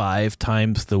 to 5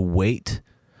 times the weight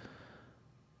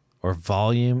or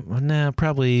volume. Nah,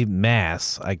 probably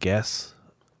mass, I guess,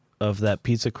 of that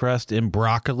pizza crust in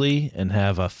broccoli and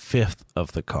have a fifth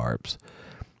of the carbs.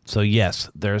 So yes,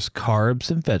 there's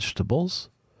carbs in vegetables.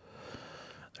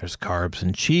 There's carbs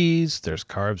in cheese. There's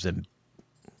carbs in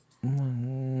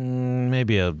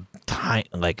maybe a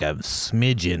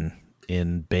smidgen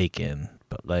in bacon,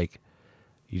 but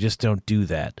you just don't do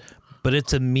that. But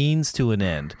it's a means to an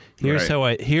end. Here's how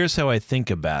I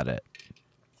think about it.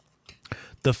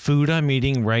 The food I'm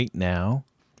eating right now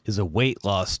is a weight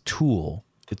loss tool.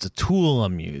 It's a tool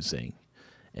I'm using.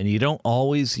 And you don't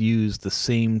always use the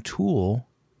same tool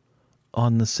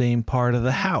on the same part of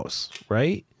the house,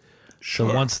 right? Sure.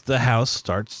 So once the house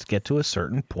starts to get to a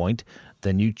certain point,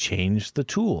 then you change the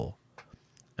tool.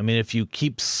 I mean, if you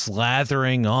keep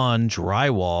slathering on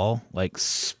drywall, like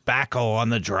spackle on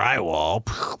the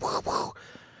drywall,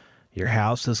 your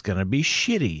house is going to be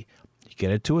shitty. You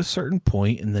get it to a certain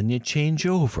point and then you change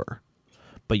over.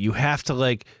 But you have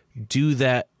to do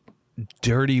that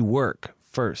dirty work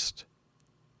first.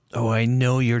 Oh, I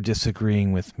know you're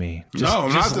disagreeing with me. No,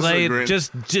 I'm not disagreeing.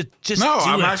 Just no, do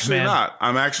I'm it, actually man. not.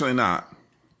 I'm actually not.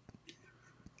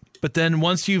 But then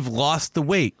once you've lost the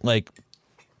weight,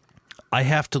 I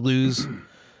have to lose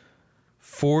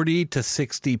 40 to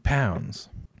 60 pounds.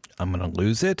 I'm going to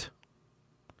lose it.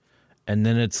 And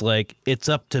then it's it's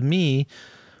up to me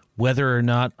whether or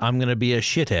not I'm going to be a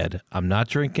shithead. I'm not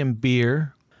drinking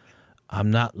beer.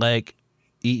 I'm not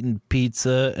eating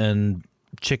pizza and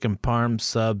chicken parm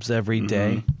subs every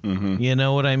day. You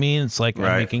know what I mean? It's like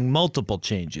I'm making multiple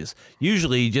changes.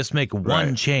 Usually you just make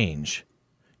one change,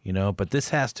 you know, but this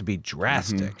has to be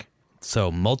drastic.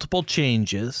 So multiple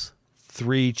changes,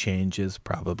 3 changes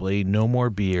probably, no more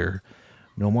beer,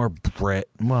 no more bread,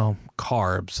 well,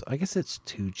 carbs. I guess it's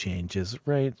 2 changes,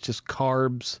 right? Just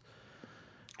carbs.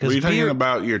 Were you talking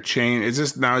about your change? Is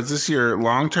this your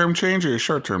long-term change or your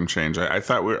short-term change? I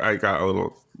thought I got a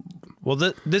little...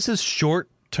 Well, this is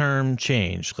short-term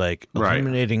change, like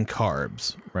eliminating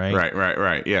carbs, right?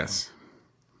 Right, yes.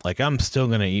 Like, I'm still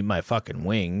going to eat my fucking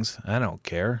wings. I don't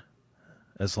care.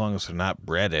 As long as they're not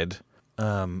breaded.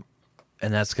 And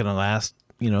that's going to last,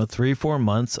 3-4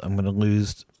 months. I'm going to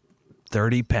lose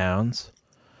 30 pounds.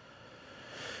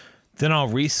 Then I'll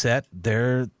reset.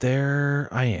 There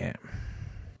I am.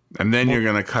 And then you're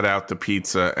going to cut out the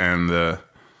pizza and the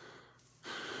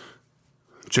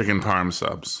chicken parm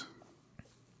subs.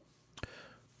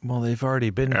 Well, they've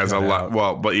already been cut out.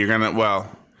 Well, but you're going to,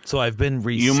 So I've been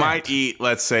reset. You might eat,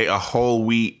 let's say, a whole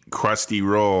wheat crusty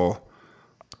roll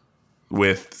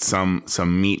with some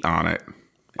meat on it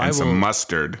and some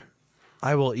mustard.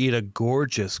 I will eat a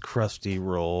gorgeous crusty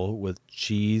roll with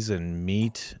cheese and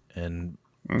meat and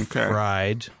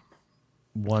fried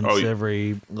once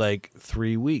every,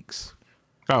 3 weeks.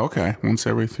 Oh, okay. Once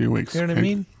every 3 weeks. You know what I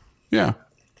mean? Yeah.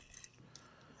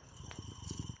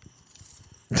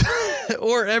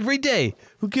 Or every day.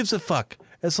 Who gives a fuck?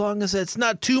 As long as it's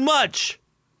not too much.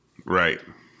 Right.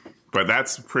 But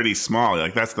that's pretty small.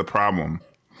 That's the problem.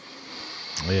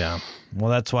 Yeah. Well,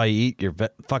 that's why you eat your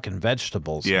fucking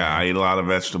vegetables. Yeah, man. I eat a lot of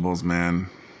vegetables, man.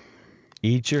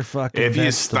 Eat your fucking vegetables. If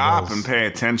you stop and pay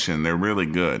attention, they're really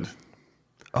good.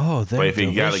 Oh, they're But if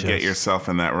you delicious. got to get yourself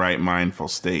in that right mindful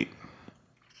state.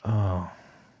 Oh,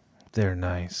 they're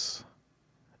nice.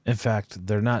 In fact,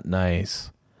 they're not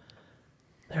nice.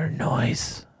 They're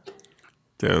nice.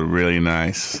 They're really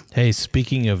nice. Hey,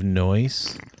 speaking of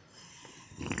noise,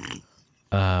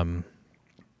 wouldn't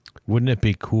it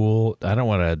be cool? I don't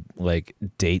want to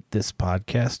date this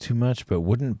podcast too much, but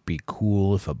wouldn't it be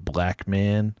cool if a black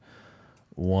man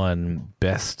won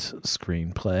best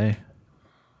screenplay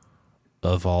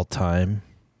of all time?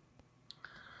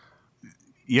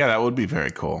 Yeah, that would be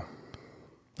very cool.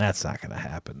 That's not going to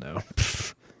happen, though.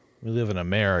 We live in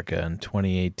America in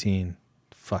 2018.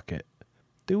 Fuck it.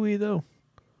 Do we, though?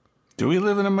 Do we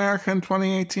live in America in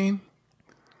 2018?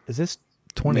 Is this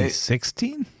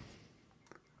 2016?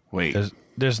 Wait.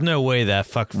 There's no way that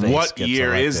fuckface What gets year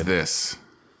elected. is this?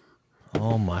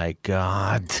 Oh, my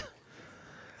God.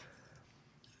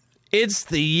 It's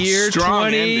the year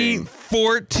Strong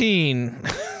 2014.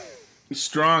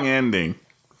 Strong ending.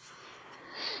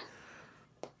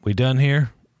 We done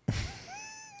here?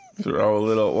 Throw a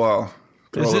little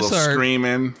scream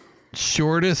in.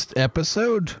 Shortest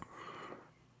episode?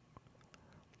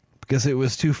 Because it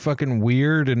was too fucking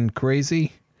weird and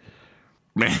crazy?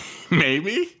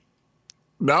 Maybe?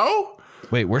 No?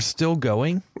 Wait, we're still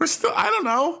going? We're still, I don't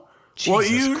know.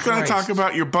 Jesus you going to Christ. talk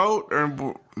about your boat?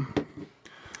 Or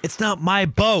It's not my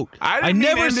boat. I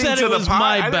never said it was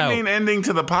my boat. I didn't mean ending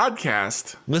to the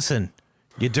podcast. Listen,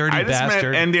 you dirty I just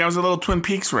bastard. meant ending. I was a little Twin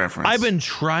Peaks reference. I've been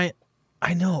trying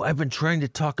to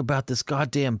talk about this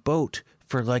goddamn boat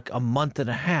for a month and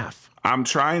a half. I'm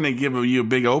trying to give you a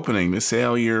big opening to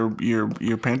sail your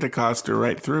Pentecoster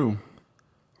right through.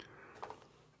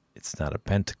 It's not a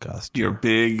Pentecost. Your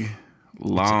big,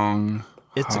 long,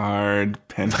 hard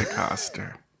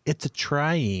Pentecoster. It's a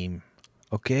trieme,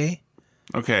 okay?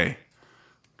 Okay.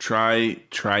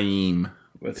 Trieme.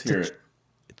 Let's hear it.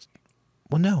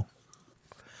 Well, no.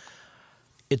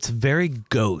 It's very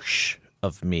gauche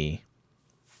of me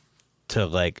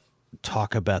to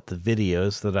talk about the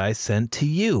videos that I sent to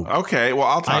you. Okay, well,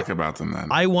 I'll talk about them then.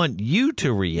 I want you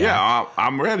to react. Yeah,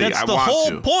 I'm ready. That's the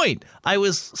whole point. I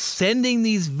was sending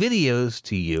these videos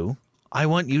to you. I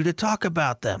want you to talk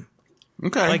about them.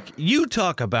 Okay. You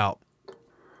talk about.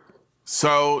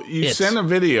 So you sent a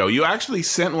video. You actually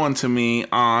sent one to me in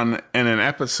an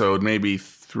episode maybe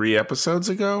 3 episodes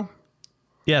ago.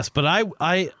 Yes, but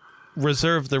I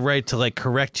reserve the right to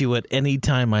correct you at any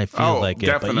time I feel like it.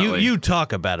 Definitely. But you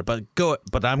talk about it.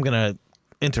 But I'm gonna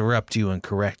interrupt you and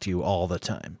correct you all the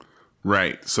time.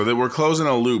 Right. So that we're closing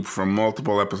a loop from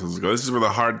multiple episodes ago. This is for the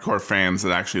hardcore fans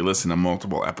that actually listen to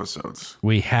multiple episodes.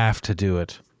 We have to do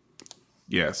it.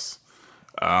 Yes.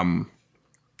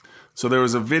 So there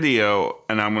was a video,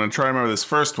 and I'm going to try to remember this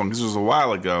first one because it was a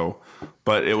while ago,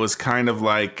 but it was kind of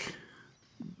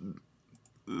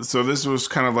so this was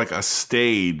kind of like a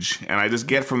stage, and I just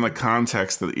get from the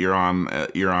context that you're on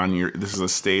this is a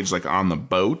stage on the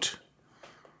boat.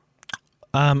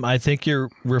 I think you're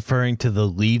referring to the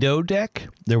Lido deck.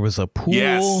 There was a pool.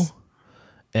 Yes.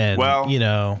 And, Well, you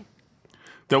know.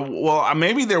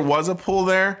 Maybe there was a pool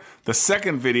there. The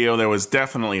second video, there was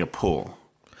definitely a pool.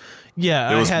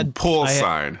 Yeah, It was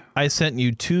poolside. I sent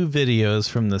you 2 videos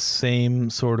from the same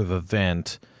sort of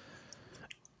event.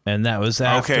 And that was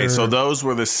after. Okay, so those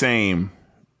were the same.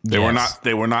 They Yes.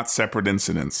 were not separate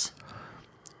incidents.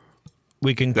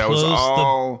 We can That was close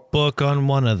all. the book on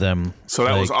one of them. So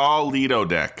that was all Lido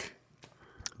deck.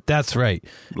 That's right.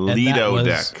 And that Lido was-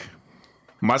 deck.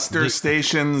 Muster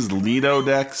stations, Lido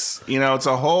decks. You know, it's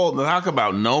a whole. Talk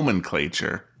about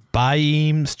nomenclature.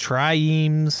 Biems,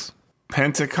 triemes.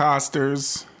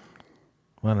 Pentecosters,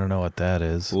 I don't know what that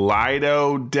is.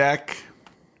 Lido deck.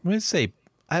 Let me say,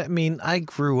 I mean, I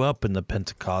grew up in the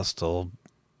Pentecostal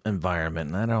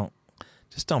environment, and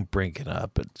don't bring it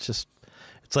up. It's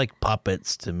like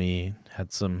puppets to me.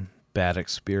 Had some bad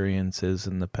experiences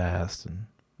in the past, and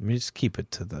let me just keep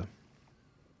it to the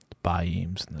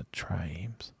biems and the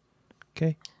triemes.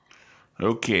 Okay?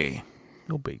 Okay.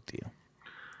 No big deal.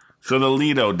 So the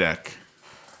Lido deck.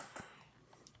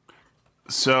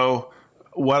 So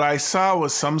what I saw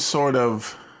was some sort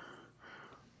of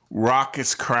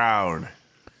raucous crowd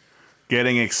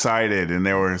getting excited, and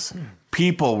there was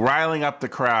people riling up the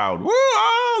crowd. Woo!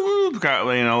 Oh,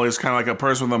 woo! You know, it's kind of like a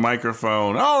person with a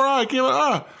microphone. All right, give it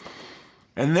up.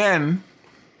 And then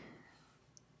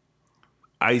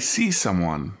I see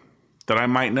someone that I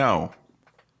might know.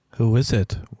 Who is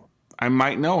it? I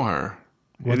might know her.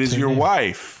 What's it is her your name?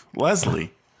 wife,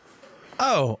 Leslie.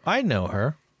 Oh, I know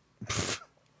her.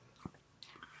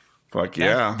 Fuck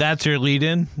yeah. That's your lead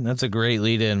in? That's a great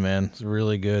lead in, man. It's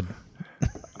really good.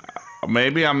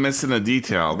 Maybe I'm missing a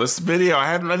detail. This video,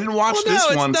 I didn't watch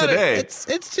this one today.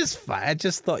 It's just fine. I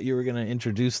just thought you were going to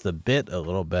introduce the bit a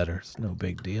little better. It's no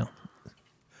big deal.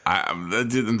 I'm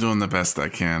doing the best I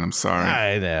can. I'm sorry.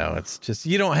 I know. It's just,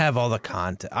 you don't have all the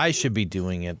content. I should be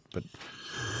doing it, but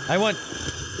I want.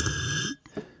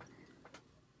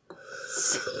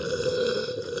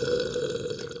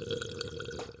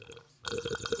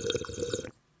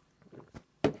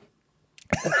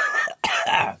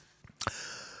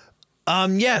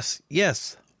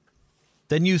 Yes.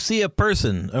 Then you see a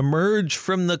person emerge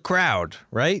from the crowd,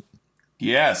 right?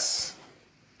 Yes.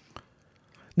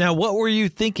 Now, what were you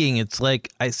thinking? It's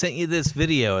like, I sent you this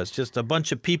video. It's just a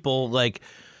bunch of people, like,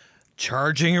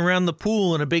 charging around the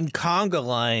pool in a big conga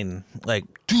line, like,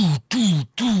 do,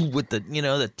 with the,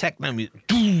 the techno music,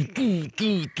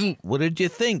 do. What did you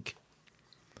think?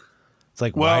 It's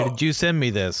like, why did you send me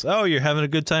this? Oh, you're having a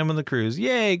good time on the cruise.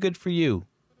 Yay, good for you.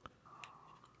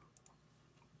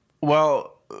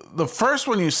 Well, the first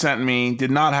one you sent me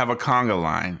did not have a conga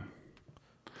line.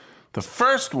 The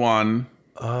first one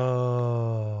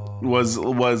was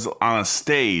on a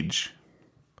stage.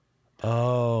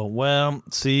 Oh, well,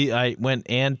 see, I went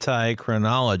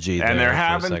anti-chronology there. And they're for a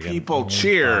having second. people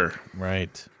cheer.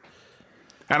 Right.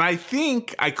 And I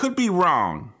think, I could be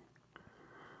wrong.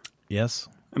 Yes.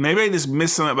 And maybe I just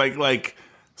missed something.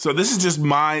 So this is just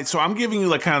so I'm giving you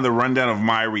like kind of the rundown of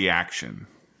my reaction.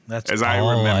 That's as all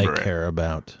I remember I care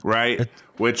about. Right?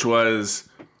 Which was,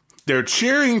 they're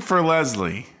cheering for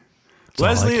Leslie. all I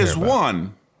Leslie care has about.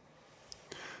 won.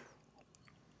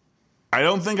 I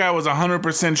don't think I was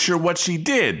 100% sure what she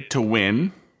did to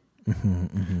win.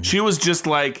 She was just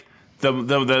like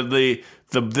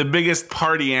the biggest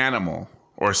party animal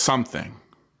or something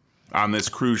on this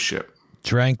cruise ship.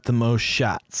 Drank the most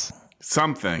shots.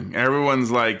 Something.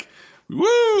 Everyone's like,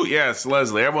 woo, yes,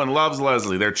 Leslie. Everyone loves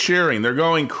Leslie. They're cheering. They're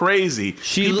going crazy.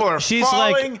 People are she's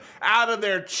falling like- out of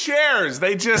their chairs.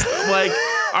 They just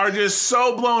are just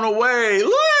so blown away.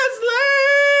 Leslie!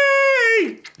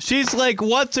 She's like,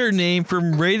 what's her name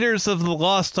from Raiders of the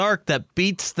Lost Ark that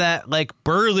beats that like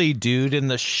burly dude in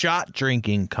the shot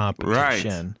drinking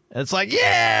competition. Right. It's like,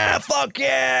 yeah, fuck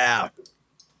yeah.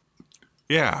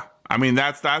 Yeah. I mean,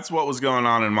 that's what was going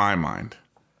on in my mind.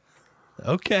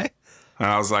 Okay. And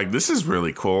I was like, this is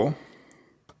really cool.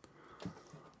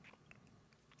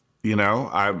 You know,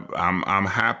 I'm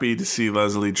happy to see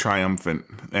Leslie triumphant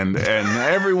and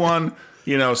everyone,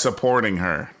 supporting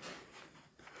her.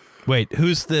 Wait,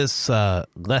 who's this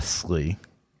Leslie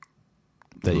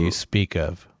that you speak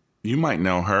of? You might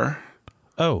know her.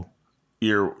 Oh.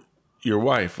 Your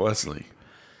wife, Leslie.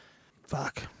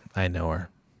 Fuck. I know her.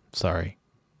 Sorry.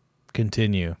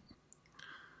 Continue.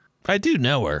 I do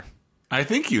know her. I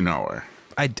think you know her.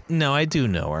 I do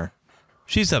know her.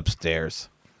 She's upstairs.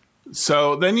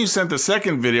 So then you sent the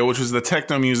second video, which was the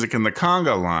techno music in the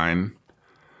conga line.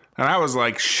 And I was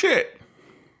like, shit.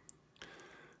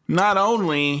 Not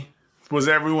only was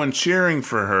everyone cheering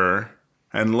for her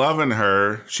and loving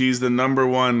her. She's the number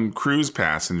one cruise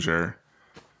passenger.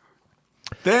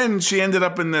 Then she ended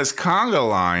up in this conga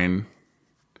line.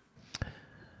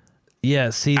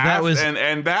 Yeah, see, that was... And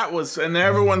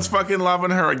everyone's fucking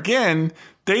loving her again.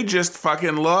 They just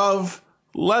fucking love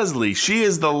Leslie. She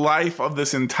is the life of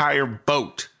this entire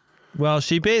boat. Well,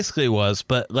 she basically was,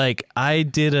 but like I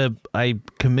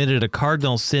committed a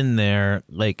cardinal sin there.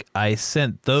 Like I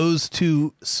sent those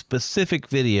two specific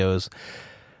videos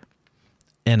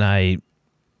and I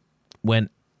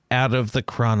went out of the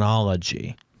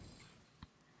chronology.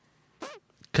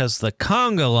 Because the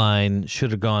conga line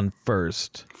should have gone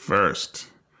first.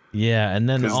 Yeah, and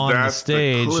then on the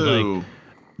stage, like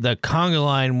the conga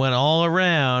line went all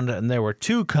around, and there were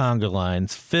two conga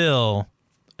lines, Phil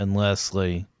and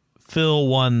Leslie. Phil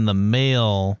won the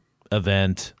male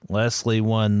event. Leslie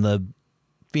won the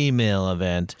female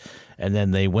event. And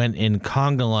then they went in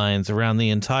conga lines around the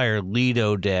entire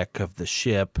Lido deck of the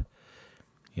ship,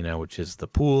 you know, which is the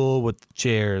pool with the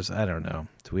chairs. I don't know.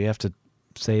 Do we have to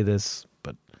say this?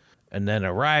 And then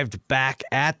arrived back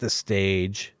at the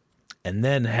stage and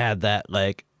then had that,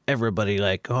 like, everybody,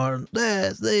 like, going,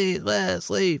 Leslie,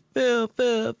 Phil.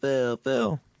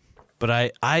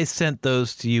 But I sent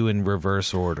those to you in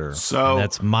reverse order. So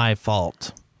that's my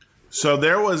fault. So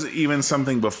there was even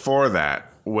something before that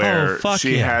where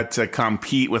she had to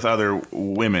compete with other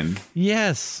women.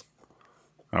 Yes.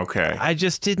 Okay. I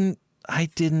didn't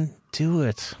do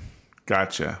it.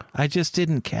 Gotcha. I just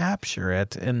didn't capture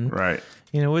it. And, right.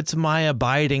 You know, it's my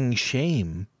abiding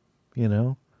shame, you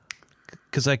know,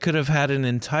 because I could have had an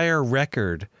entire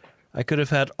record. I could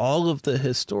have had all of the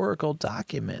historical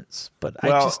documents, but I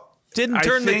just didn't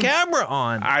turn the camera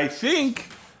on. I think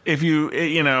if your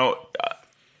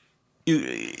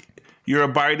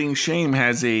abiding shame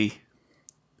has a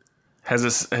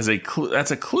clue.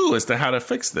 That's a clue as to how to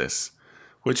fix this,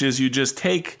 which is you just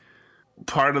take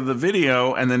part of the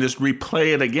video and then just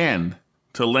replay it again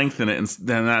to lengthen it, and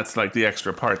then that's like the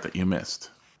extra part that you missed.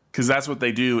 Because that's what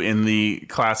they do in the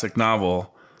classic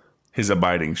novel, His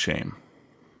Abiding Shame.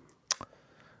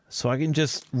 So I can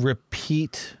just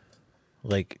repeat,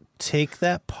 like, take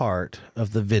that part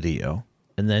of the video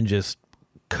and then just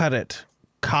cut it,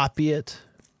 copy it,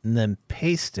 and then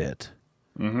paste it.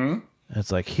 Mm-hmm.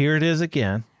 It's like, here it is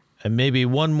again. And maybe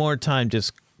one more time,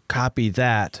 just copy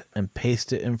that and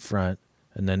paste it in front.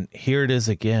 And then here it is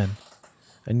again.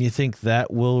 And you think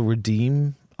that will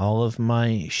redeem all of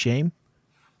my shame?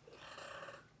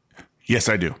 Yes,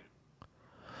 I do.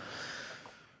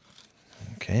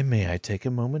 Okay, may I take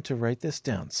a moment to write this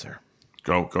down, sir?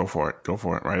 Go for it. Go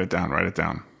for it. Write it down.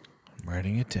 I'm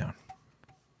writing it down.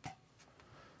 I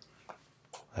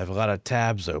have a lot of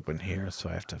tabs open here, so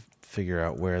I have to figure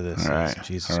out where this is.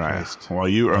 Jesus Christ. Well,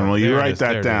 you write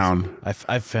that down.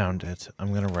 I found it.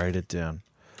 I'm going to write it down.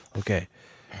 Okay,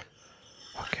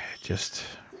 just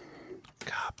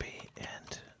copy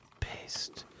and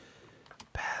paste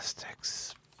past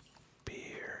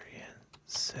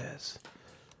experiences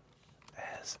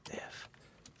as if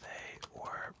they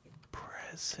were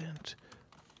present.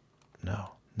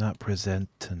 No, not present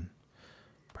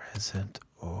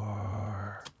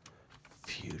or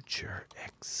future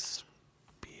experiences.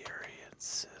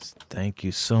 Thank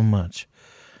you so much.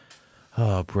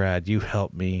 Oh, Brad, you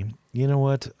helped me. You know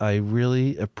what? I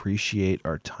really appreciate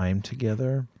our time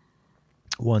together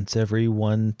once every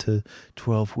 1 to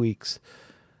 12 weeks.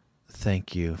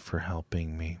 Thank you for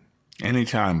helping me.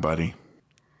 Anytime, buddy.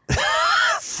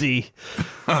 See?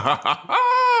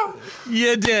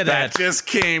 You did that it. Just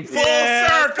came full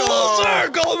circle. Full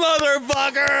circle,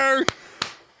 motherfucker.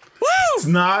 Woo! It's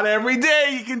not every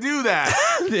day you can do that.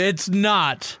 It's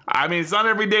not. I mean, it's not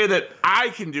every day that I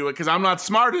can do it because I'm not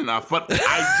smart enough, but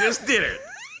I just did it.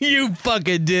 You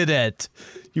fucking did it.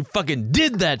 You fucking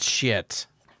did that shit.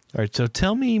 All right, so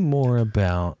tell me more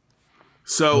about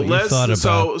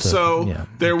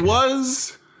there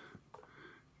was,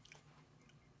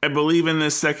 I believe in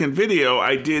this second video,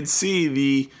 I did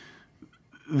see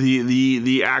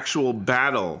the actual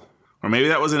battle, or maybe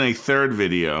that was in a third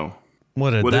video.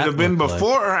 Would it have been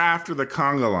before or after the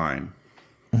conga line?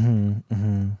 Mm-hmm,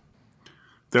 mm-hmm.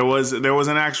 There was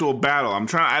an actual battle. I'm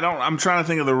trying to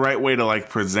think of the right way to like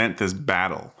present this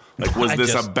battle. Like, was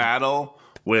this a battle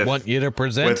with? Want you to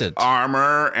present with it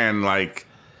armor and like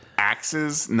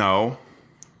axes? No.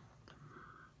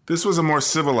 This was a more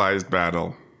civilized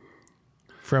battle.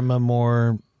 From a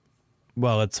more,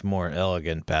 well, it's a more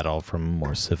elegant battle from a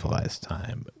more civilized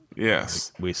time.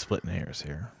 Yes, we split hairs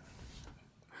here.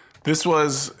 This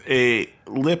was a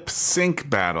lip sync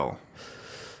battle.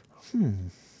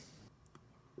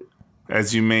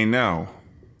 As you may know.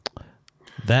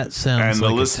 That sounds and the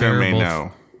like listener a may terrible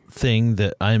know. thing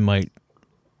that I might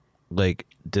like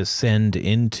descend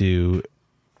into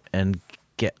and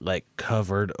get like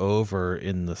covered over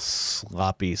in the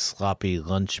sloppy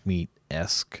lunch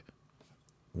meat-esque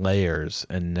layers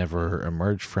and never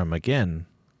emerge from again.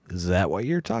 Is that what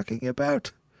you're talking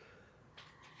about?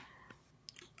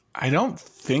 I don't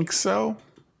think so.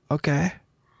 Okay.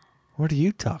 What are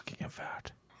you talking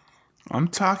about? I'm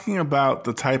talking about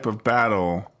the type of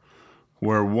battle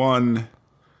where one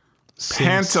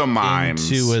Sinks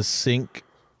pantomimes into a sink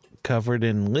covered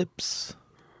in lips.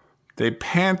 They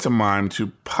pantomime to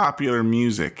popular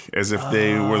music as if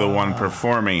they were the one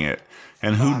performing it.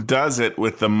 And who does it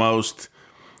with the most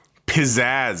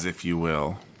pizzazz, if you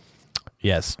will?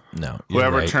 Yes. No. You're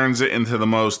Whoever right. turns it into the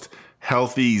most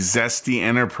healthy, zesty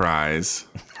enterprise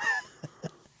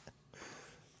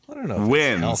I don't know. If it's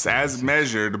wins, healthy. as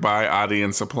measured by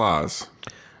audience applause.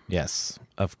 Yes,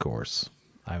 of course.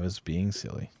 I was being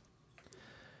silly.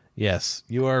 Yes,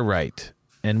 you are right.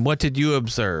 And what did you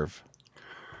observe?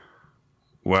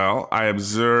 Well, I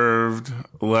observed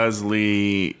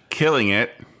Leslie killing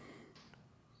it,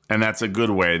 and that's a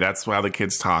good way. That's how the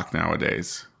kids talk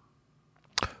nowadays.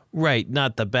 Right,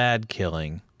 not the bad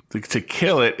killing. To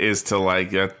kill it is to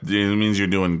like, it means you're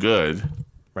doing good.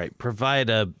 Right, provide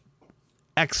a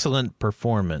excellent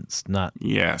performance, not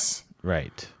Yes.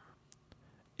 right.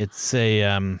 It's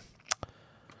a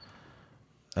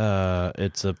we're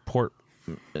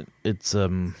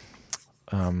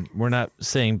not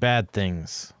saying bad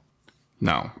things.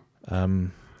 No.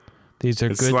 These are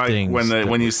It's good like things.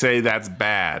 when you say that's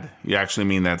bad, you actually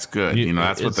mean that's good. You-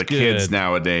 That's what it's the kids good.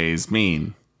 nowadays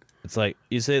mean. It's like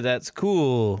you say that's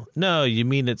cool. No, you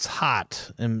mean it's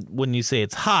hot. And when you say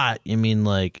it's hot, you mean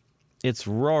like it's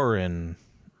roaring.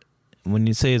 When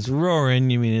you say it's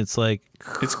roaring, you mean it's like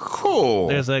It's cool.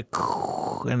 there's like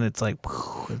and it's like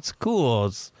it's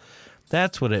cool.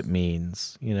 That's what it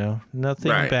means, you know.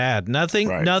 Nothing Right. bad.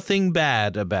 Right. Nothing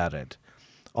bad about it.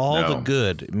 All the No.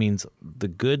 good. It means the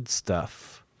good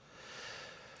stuff.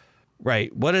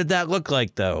 Right. What did that look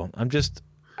like though?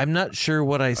 I'm not sure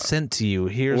what I sent to you.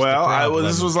 Here's Well, the problem.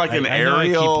 this was like an I know I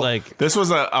keep, aerial. like, This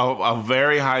was a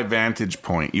very high vantage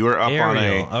point. You were up on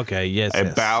aerial. a Okay, yes. a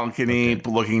yes. balcony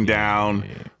looking down.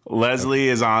 Leslie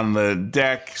is on the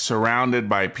deck, surrounded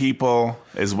by people,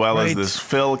 as well as Right. this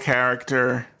Phil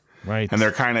character, Right. and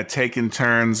they're kind of taking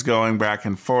turns going back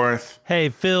and forth. Hey,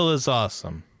 Phil is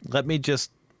awesome. Let me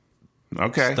just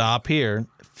Okay. stop here.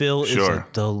 Phil is Sure. a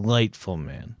delightful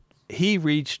man. He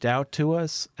reached out to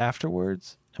us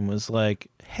afterwards and was like,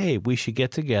 hey, we should get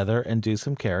together and do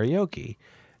some karaoke.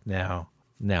 Now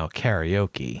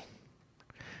karaoke.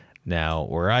 Now,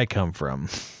 where I come from,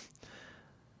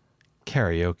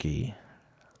 karaoke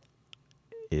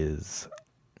is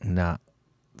not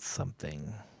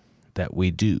something that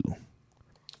we do.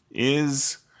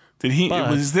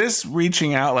 Was this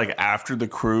reaching out like after the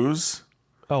cruise?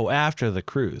 Oh, after the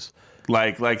cruise.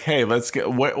 Like, hey, let's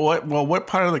get what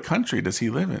part of the country does he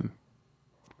live in?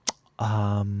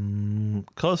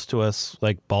 Close to us,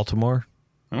 like Baltimore.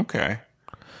 Okay.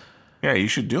 Yeah, you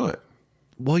should do it.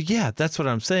 Well, yeah, that's what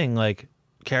I'm saying. Like,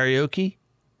 karaoke?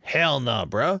 Hell no,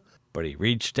 bro. But he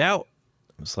reached out.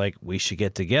 It was like, we should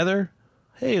get together.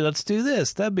 Hey, let's do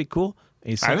this. That'd be cool.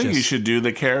 I think you should do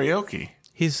the karaoke.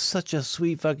 He's such a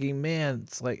sweet fucking man.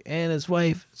 It's like, and his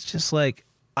wife. It's just like,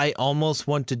 I almost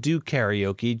want to do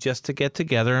karaoke just to get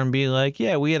together and be like,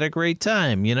 yeah, we had a great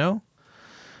time, you know?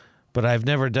 But I've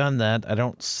never done that. I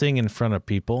don't sing in front of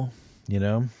people, you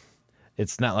know?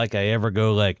 It's not like I ever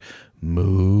go like,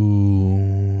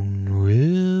 Moon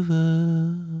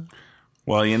River,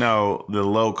 Well, the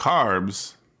low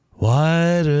carbs.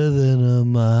 wider than a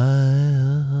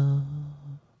mile.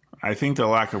 I think the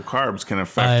lack of carbs can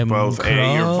affect I'm both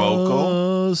your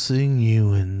vocal crossing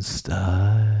you in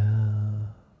style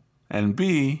and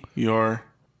B, your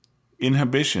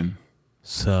inhibition.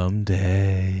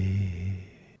 someday.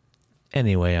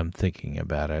 Anyway, I'm thinking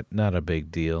about it. Not a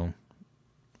big deal.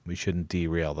 We shouldn't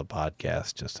derail the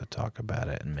podcast just to talk about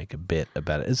it and make a bit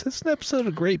about it. Is this an episode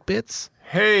of Great Bits?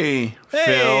 Hey,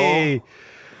 Hey! Phil.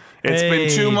 It's been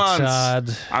 2 Hey, months.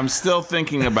 Todd. I'm still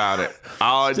thinking about it.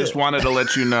 I just wanted to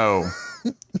let you know.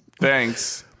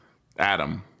 Thanks,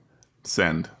 Adam.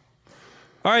 Send.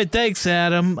 All right, thanks,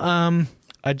 Adam.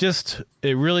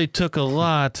 It really took a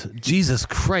lot. Jesus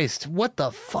Christ, what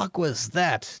the fuck was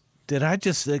that? Did I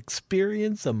just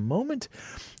experience a moment?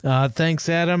 Thanks,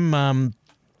 Adam.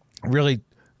 Really,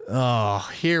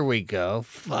 here we go.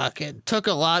 Fuck, it took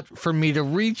a lot for me to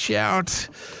reach out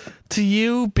to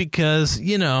you because,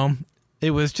 it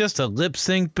was just a lip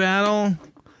sync battle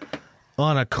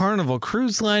on a Carnival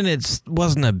Cruise Line, it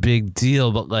wasn't a big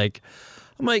deal, but like,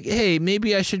 I'm like, hey,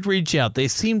 maybe I should reach out. They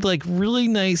seemed like really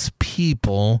nice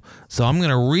people, so I'm going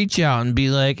to reach out and be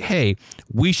like, hey,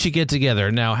 we should get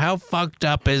together. Now, how fucked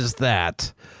up is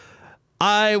that?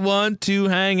 I want to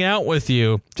hang out with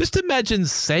you. Just imagine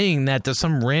saying that to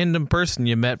some random person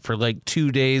you met for like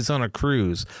 2 days on a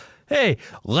cruise. Hey,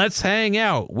 let's hang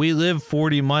out. We live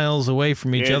 40 miles away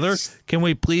from each other. Can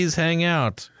we please hang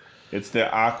out? It's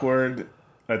the awkward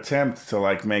attempt to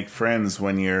like make friends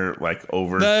when you're like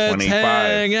over Let's 25.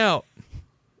 hang out.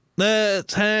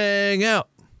 Let's hang out.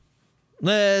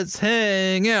 Let's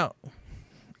hang out.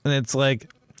 And it's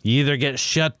like, you either get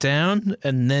shut down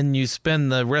and then you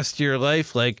spend the rest of your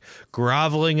life like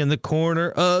groveling in the corner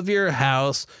of your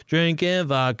house, drinking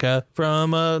vodka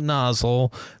from a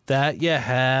nozzle that you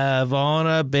have on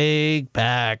a big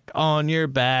pack on your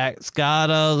back. It's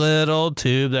got a little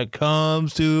tube that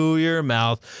comes to your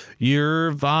mouth.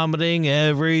 You're vomiting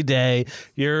every day.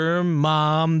 Your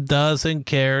mom doesn't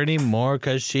care anymore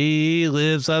because she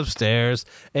lives upstairs.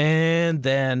 And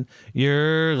then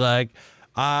you're like,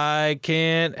 I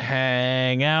can't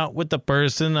hang out with the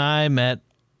person I met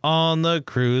on the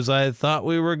cruise. I thought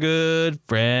we were good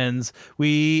friends.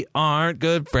 We aren't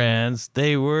good friends.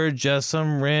 They were just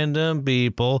some random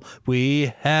people.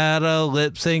 We had a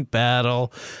lip sync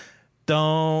battle.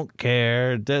 Don't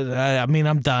care. I mean,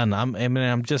 I'm done.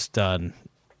 I'm just done.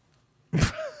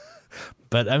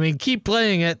 But I mean, keep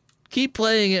playing it. Keep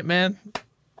playing it, man.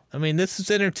 I mean, this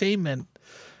is entertainment.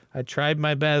 I tried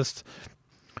my best.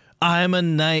 I'm a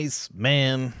nice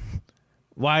man.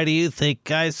 Why do you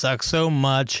think I suck so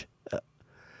much?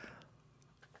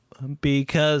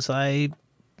 Because I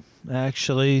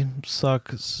actually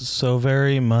suck so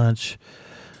very much.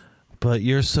 But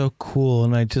you're so cool,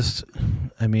 and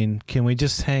I mean, can we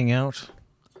just hang out?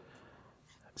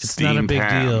 It's not a big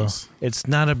deal. It's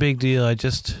not a big deal.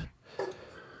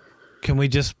 Can we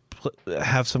just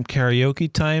have some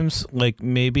karaoke times? Like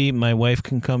maybe my wife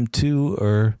can come too,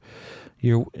 or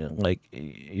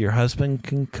your husband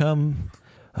can come.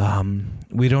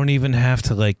 We don't even have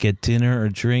to like get dinner or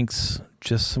drinks,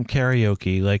 just some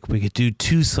karaoke. Like we could do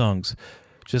 2 songs,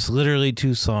 just literally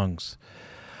 2 songs.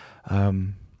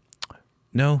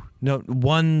 No,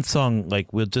 1 song.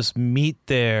 Like we'll just meet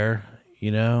there,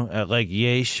 at like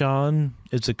Yecheon.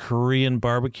 It's a Korean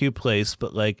barbecue place,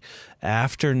 but like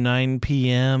after 9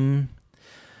 p.m.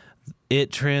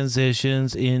 it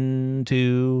transitions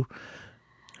into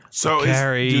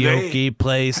karaoke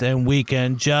place, and we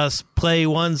can just play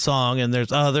 1 song, and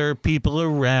there's other people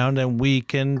around, and we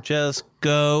can just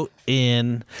go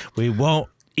in. We won't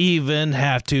even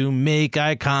have to make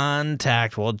eye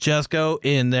contact. We'll just go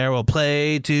in there. We'll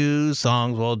play 2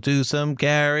 songs. We'll do some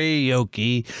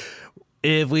karaoke.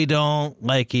 If we don't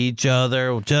like each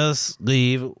other, we'll just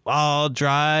leave. I'll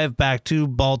drive back to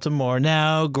Baltimore.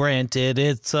 Now, granted,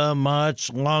 it's a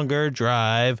much longer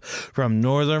drive from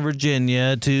Northern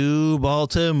Virginia to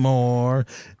Baltimore.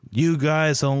 You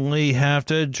guys only have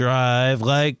to drive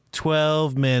like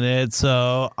 12 minutes,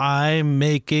 so I'm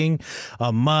making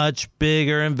a much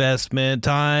bigger investment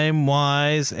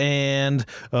time-wise and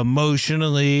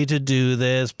emotionally to do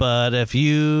this. But if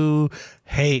you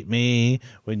hate me,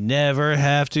 we never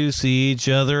have to see each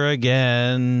other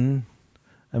again.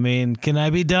 I mean, can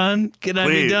I be done? Can I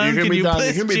be done? Can you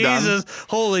please? Jesus,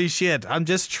 holy shit. I'm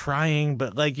just trying,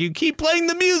 but like you keep playing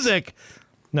the music.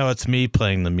 No, it's me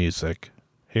playing the music.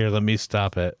 Here, let me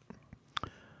stop it.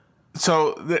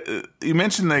 So you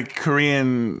mentioned the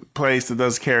Korean place that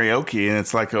does karaoke, and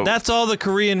it's like that's all the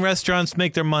Korean restaurants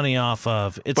make their money off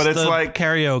of. It's like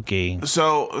karaoke.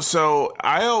 So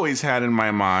I always had in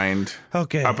my mind,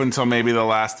 up until maybe the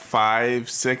last 5,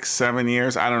 6, 7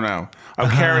 years, I don't know,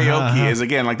 karaoke is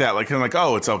again like that, like kind of like,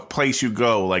 oh, it's a place you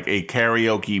go, like a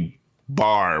karaoke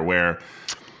bar where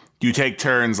you take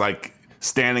turns like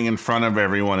standing in front of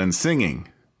everyone and singing.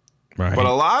 Right. But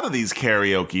a lot of these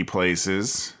karaoke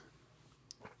places,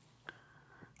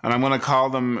 and I'm going to call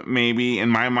them, maybe, in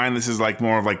my mind, this is like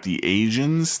more of like the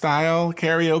Asian style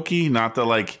karaoke, not the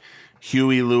like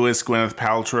Huey Lewis, Gwyneth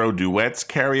Paltrow duets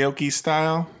karaoke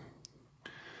style,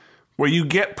 where you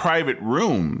get private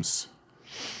rooms.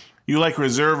 You like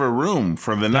reserve a room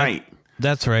for the night.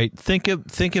 That's right. Think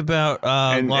about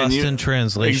Lost in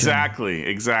Translation.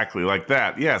 Exactly like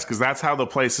that. Yes, because that's how the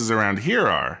places around here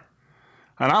are.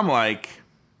 And I'm like,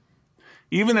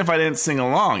 even if I didn't sing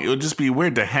along, it would just be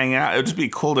weird to hang out. It would just be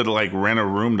cool to like rent a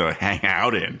room to hang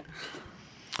out in.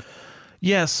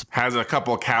 Yes. Has a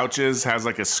couple of couches, has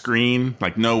like a screen,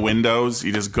 like no windows.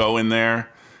 You just go in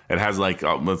there. It has like,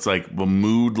 it's like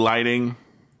mood lighting.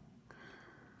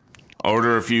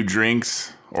 Order a few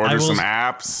drinks Order some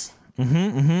apps.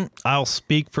 I'll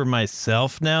speak for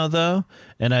myself now, though,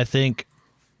 and I think,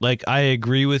 like, I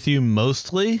agree with you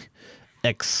mostly,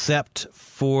 except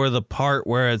for the part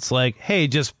where it's like, hey,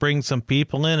 just bring some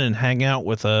people in and hang out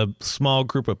with a small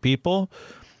group of people.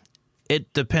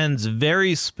 It depends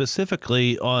very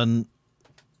specifically on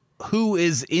who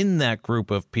is in that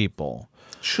group of people.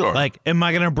 Sure. Like, am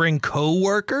I going to bring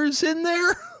coworkers in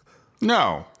there?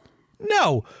 No.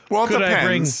 No. Well, it Could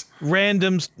depends. I bring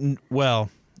randoms? Well,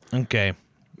 okay.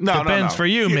 No, Depends no. for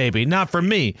you, maybe, not for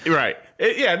me. Right.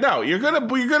 No, you're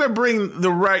gonna bring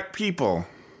the right people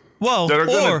Well, that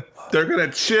are they're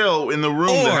gonna chill in the room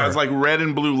that has like red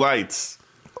and blue lights.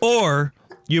 Or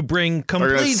you bring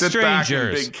complete sit back in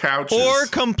strangers. big couches. Or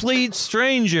complete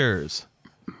strangers.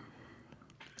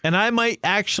 And I might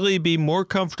actually be more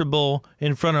comfortable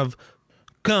in front of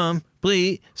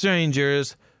complete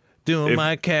strangers doing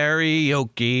my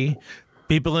karaoke.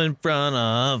 People in front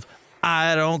of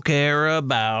I don't care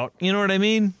about. You know what I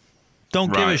mean?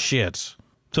 Don't give a Right. shit.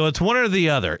 So it's one or the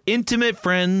other. Intimate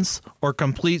friends or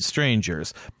complete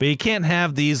strangers. But you can't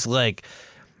have these like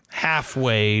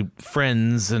halfway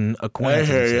friends and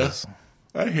acquaintances.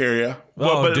 I hear you.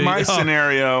 Oh, But in dude. my Oh.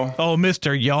 scenario, Oh,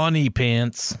 Mr. Yawny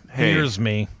Pants. Hey. Here's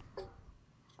me.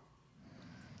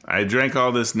 I drank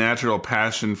all this natural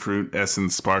passion fruit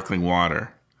essence sparkling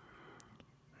water.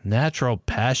 Natural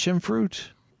passion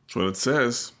fruit? That's what it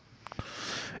says.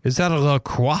 Is that a La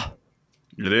Croix?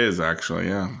 It is actually,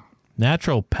 yeah.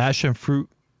 Natural passion fruit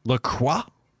La Croix?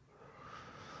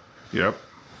 Yep.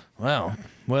 Wow.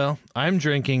 Well, I'm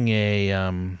drinking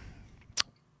a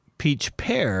peach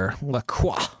pear La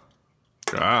Croix.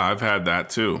 I've had that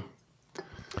too.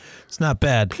 It's not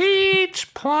bad.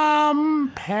 Peach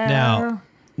plum pear.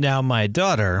 Now my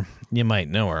daughter, you might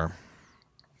know her.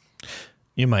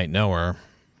 You might know her.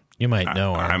 You might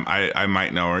know her. I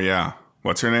might know her, yeah.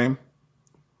 What's her name?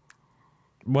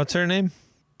 What's her name?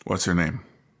 What's her name?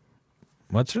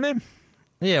 What's her name?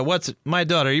 Yeah, what's my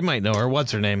daughter? You might know her.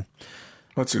 What's her name?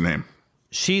 What's her name?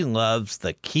 She loves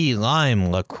the key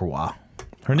lime La Croix.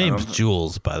 Her name's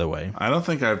Jules, by the way. I don't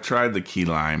think I've tried the key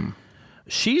lime.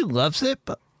 She loves it,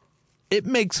 but it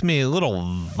makes me a little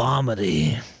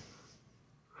vomity.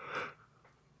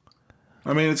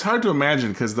 I mean, it's hard to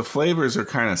imagine because the flavors are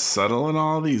kind of subtle in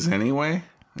all these anyway.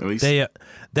 At least They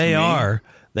are.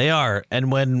 They are.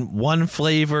 And when one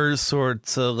flavor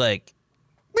sorts of like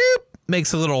beep,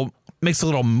 makes a little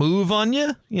move on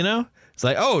you, you know? It's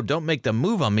like, oh, don't make the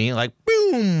move on me. Like,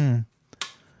 boom.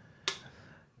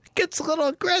 It gets a little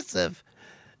aggressive.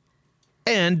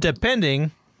 And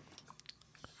depending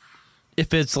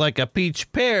if it's like a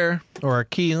peach pear or a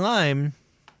key lime,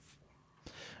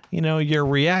 you know, your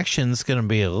reaction's going to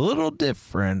be a little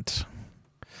different.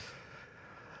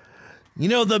 You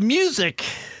know, the music,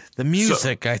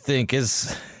 I think,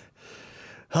 is...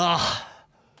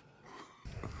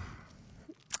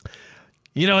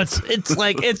 You know, it's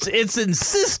like, it's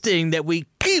insisting that we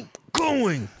keep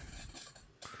going.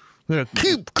 We're going to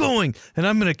keep going. And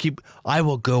I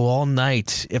will go all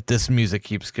night if this music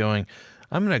keeps going.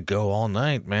 I'm going to go all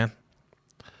night, man.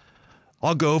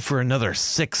 I'll go for another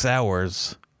 6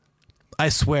 hours. I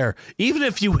swear, even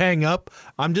if you hang up,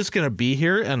 I'm just going to be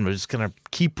here and I'm just going to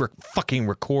keep fucking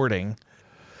recording.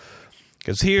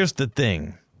 Because here's the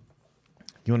thing.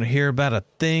 You want to hear about a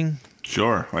thing?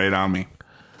 Sure, lay it on me.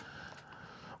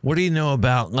 What do you know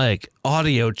about, like,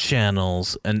 audio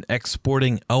channels and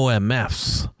exporting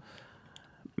OMFs?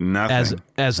 Nothing.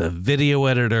 As a video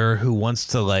editor who wants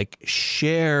to, like,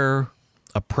 share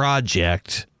a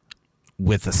project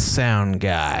with a sound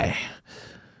guy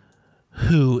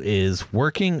who is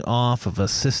working off of a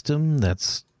system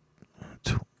that's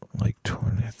like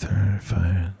 20,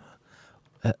 35.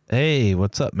 Hey,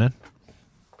 what's up, man?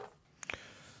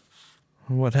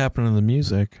 What happened to the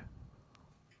music?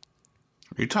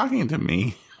 Are you talking to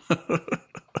me?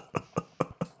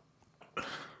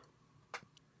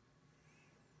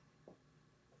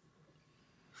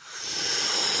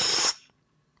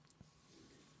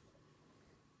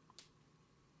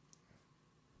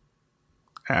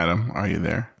 Adam, are you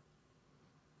there?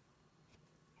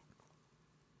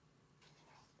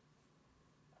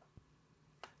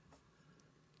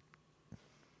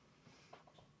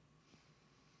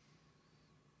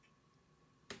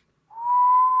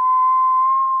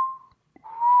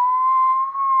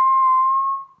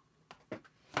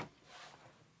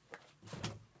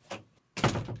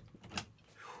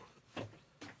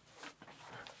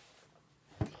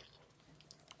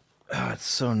 Oh, it's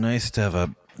so nice to have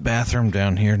a bathroom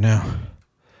down here now.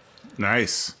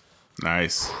 Nice.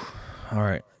 Nice. All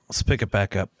right, let's pick it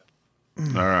back up.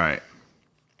 All right.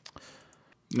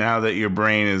 Now that your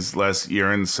brain is less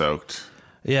urine soaked.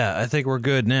 Yeah, I think we're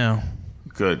good now.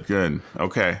 Good.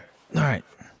 Okay. All right.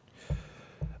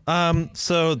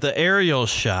 So the aerial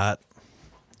shot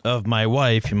of my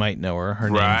wife, you might know her. Her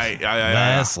Right. name's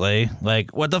Yeah. Leslie.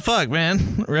 Like, what the fuck,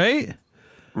 man? Right?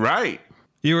 Right.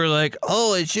 You were like,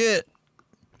 holy shit.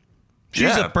 She's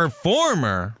Yeah. a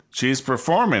performer. She's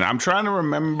performing. I'm trying to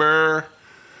remember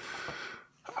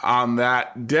on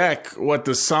that deck what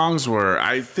the songs were.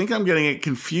 I think I'm getting it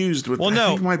confused with I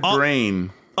think my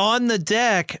brain. On the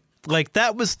deck, like,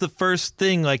 that was the first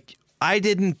thing. Like, I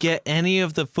didn't get any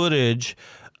of the footage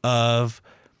of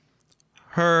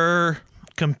her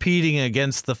competing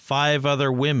against the 5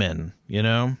 other women, you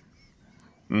know?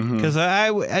 Because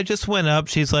I just went up.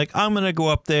 She's like, I'm going to go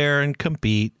up there and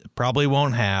compete. Probably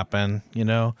won't happen, you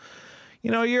know?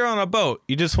 You're on a boat.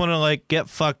 You just want to, like, get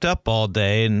fucked up all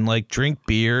day and, like, drink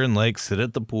beer and, like, sit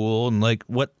at the pool and, like,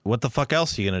 what the fuck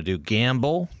else are you going to do?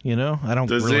 Gamble? You know? I don't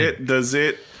Does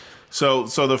it so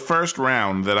the first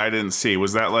round that I didn't see,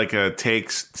 was that like a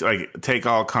take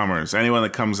all comers? Anyone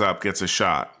that comes up gets a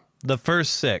shot. The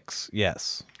first 6,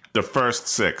 yes. The first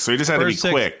 6. So you just had to be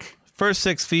quick. First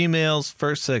 6 females,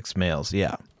 first 6 males,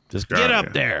 yeah. Just get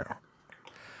up there.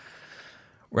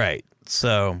 Right.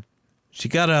 So she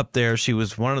got up there. She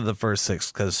was one of the first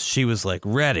 6 because she was like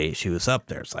ready. She was up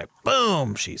there. It's like,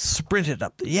 boom. She sprinted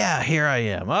up. Yeah, here I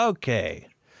am. Okay.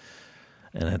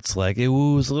 And it's like, it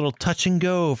was a little touch and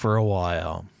go for a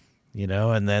while, you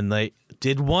know, and then they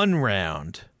did one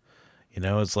round. You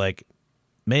know, it's like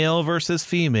male versus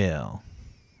female,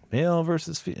 you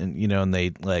know, and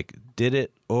they like did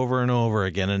it over and over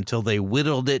again until they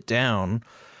whittled it down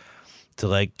to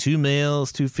like 2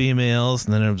 males, 2 females,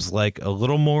 and then it was like a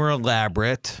little more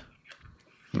elaborate.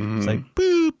 It's like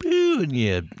boo boo, and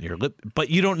your lip, but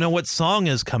you don't know what song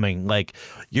is coming. Like,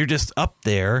 you're just up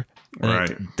there, and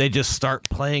right? They just start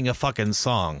playing a fucking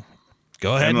song.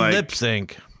 Go ahead and like, lip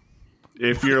sync.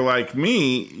 If you're like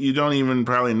me, you don't even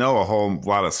probably know a whole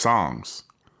lot of songs.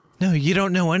 No, you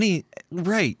don't know any.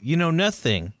 Right, you know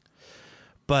nothing.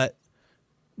 But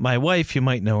my wife, you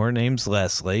might know her name's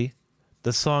Leslie.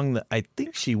 The song that I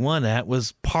think she won at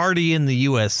was Party in the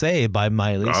USA by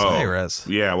Miley Cyrus.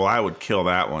 Yeah, well, I would kill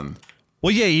that one.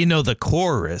 Well, yeah, you know the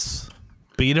chorus,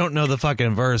 but you don't know the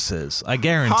fucking verses. I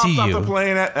guarantee Hopped you. off the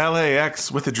plane at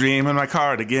LAX with a dream in my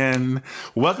cardigan.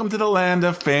 Welcome to the land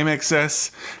of fame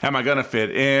excess. Am I gonna fit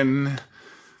in?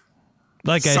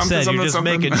 Like I said, you're just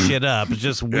something. making shit up. It's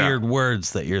just weird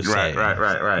words that you're saying.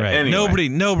 Right. Anyway.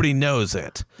 Nobody knows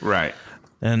it. Right.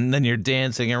 And then you're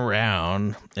dancing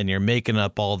around and you're making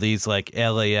up all these like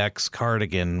LAX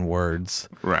cardigan words.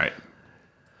 Right.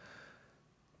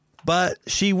 But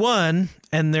she won,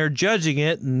 and they're judging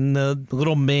it, and the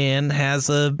little man has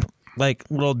a like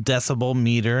little decibel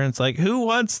meter, and it's like, who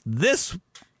wants this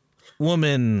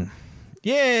woman?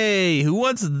 Yay! Who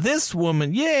wants this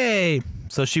woman? Yay!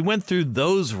 So she went through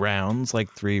those rounds,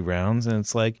 like 3 rounds, and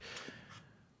it's like,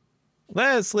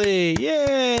 Leslie,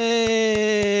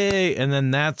 yay! And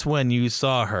then that's when you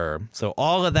saw her. So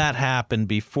all of that happened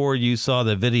before you saw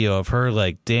the video of her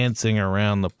like dancing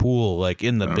around the pool, like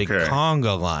in the big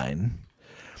conga line.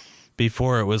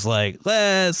 Before it was like,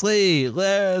 Leslie,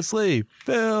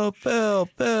 Phil,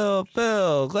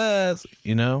 Les.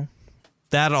 You know?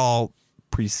 That all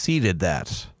preceded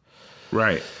that.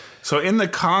 Right. So in the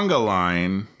conga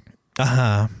line,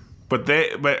 But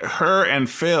her and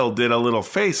Phil did a little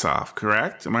face-off,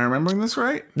 correct? Am I remembering this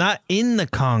right? Not in the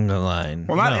conga line.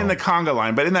 Well, not in the conga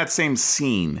line, but in that same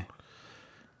scene.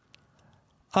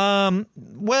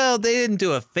 Well, they didn't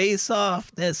do a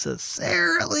face-off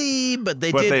necessarily, but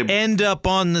they did end up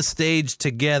on the stage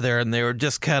together, and they were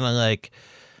just kind of like,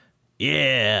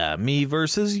 yeah, me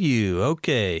versus you.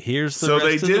 Okay, here's the rest of the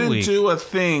week. So they didn't do a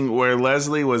thing where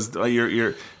Leslie was,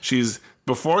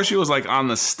 before she was like on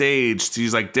the stage,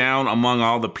 she's like down among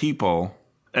all the people,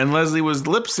 and Leslie was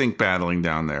lip sync battling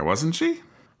down there, wasn't she?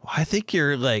 Well, I think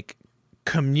you're like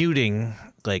commingling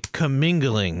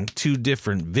 2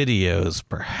 different videos,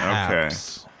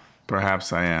 perhaps. Okay.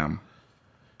 Perhaps I am.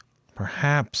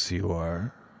 Perhaps you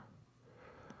are.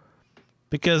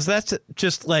 Because that's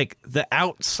just like the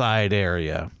outside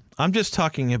area. I'm just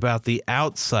talking about the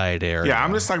outside area. Yeah,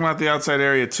 I'm just talking about the outside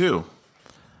area too.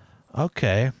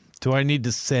 Okay. Do I need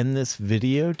to send this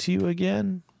video to you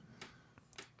again?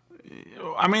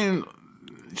 I mean,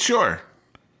 sure.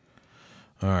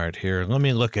 All right, here. Let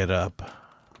me look it up.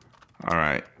 All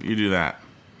right, you do that.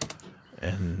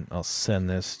 And I'll send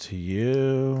this to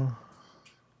you.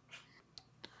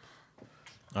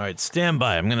 All right, stand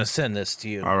by. I'm going to send this to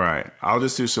you. All right. I'll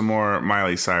just do some more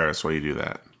Miley Cyrus while you do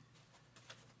that.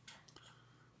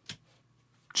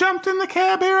 Jumped in the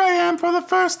cab, here I am for the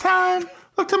first time.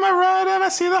 Look to my right and I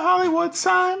see the Hollywood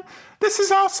sign. This is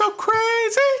all so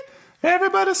crazy.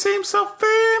 Everybody seems so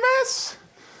famous.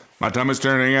 My tummy's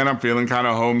turning and I'm feeling kind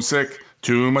of homesick.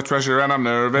 Too much pressure and I'm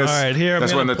nervous. All right, here,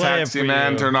 That's when the taxi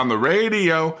man turned on the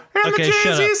radio and Okay, the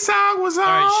shut Jay-Z up. song was on. All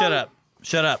right, shut up.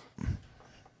 Shut up.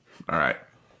 All right.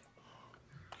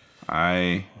 All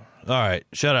right,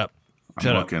 shut up.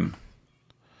 Shut I'm up. looking.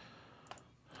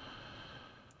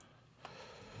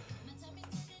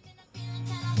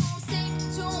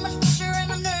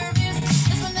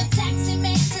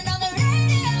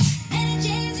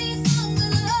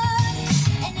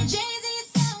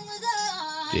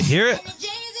 Do you hear it?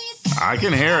 I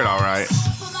can hear it all right.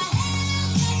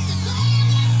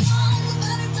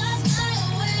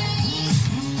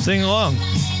 Sing along.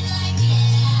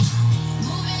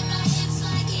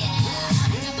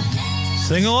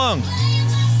 Sing along.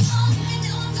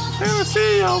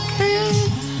 Tennessee, okay.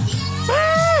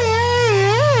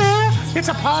 It's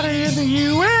a party in the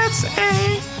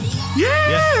USA.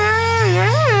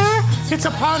 Yeah. It's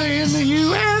a party in the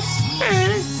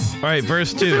USA. All right,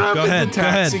 verse 2. Up Go in ahead. the Go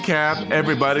ahead. taxi cab,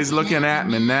 everybody's looking at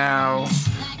me now.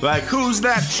 Like, who's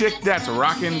that chick that's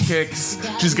rocking kicks?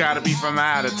 She's gotta be from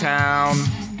out of town.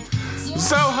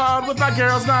 So hard with my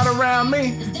girls not around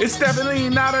me. It's definitely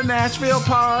not a Nashville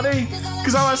party.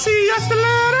 Cause all I see is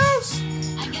stilettos.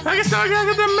 I guess I got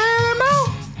the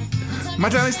memo. My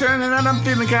tummy turning and I'm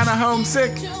feeling kinda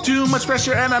homesick. Too much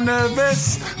pressure and I'm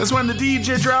nervous. That's when the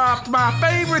DJ dropped my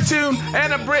favorite tune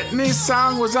and a Britney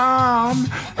song was on. And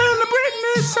the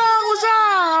Britney song was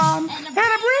on. And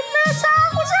a Britney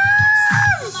song was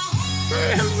on.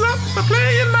 Hands up, I'm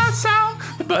playing my song.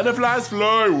 The butterflies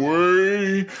fly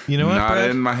away. You know what, Not Brad?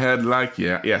 in my head like,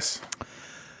 yes.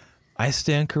 I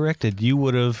stand corrected. You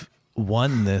would have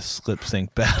won this lip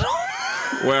sync battle.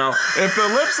 Well, if the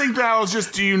lip sync battle is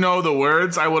just do you know the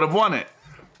words, I would have won it.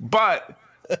 But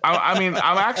I mean,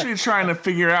 I'm actually trying to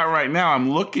figure out right now.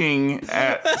 I'm looking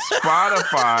at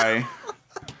Spotify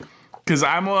because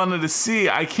I wanted to see.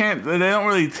 I can't. They don't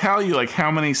really tell you like how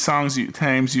many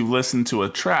times you've listened to a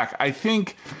track. I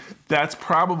think that's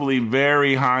probably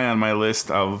very high on my list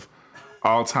of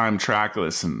all-time track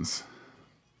listens.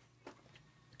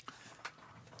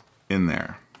 In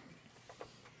there.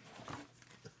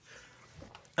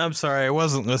 I'm sorry, I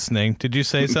wasn't listening. Did you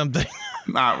say something?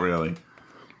 Not really.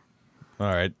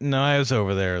 All right. No, I was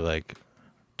over there, like,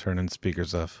 turning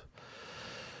speakers off.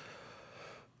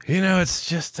 You know, it's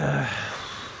just,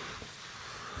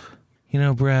 you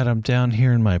know, Brad, I'm down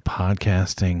here in my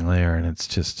podcasting lair, and it's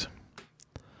just,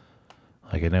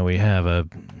 like, I know we have a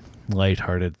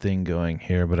lighthearted thing going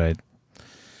here, but I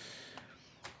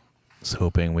was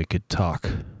hoping we could talk.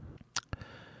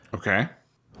 Okay.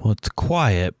 Well, it's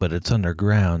quiet, but it's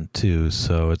underground, too,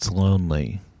 so it's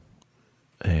lonely.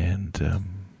 And,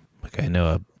 like, I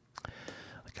know,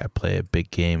 like, I play a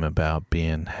big game about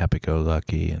being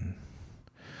happy-go-lucky, and,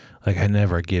 like, I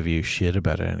never give you shit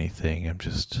about anything. I'm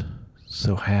just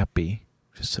so happy.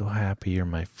 Just so happy you're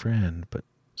my friend, but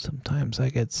sometimes I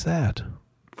get sad.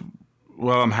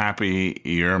 Well, I'm happy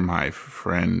you're my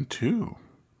friend, too.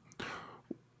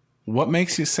 What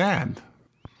makes you sad?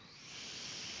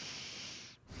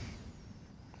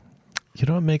 You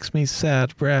know what makes me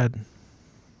sad, Brad?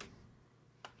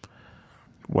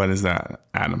 What is that,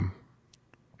 Adam?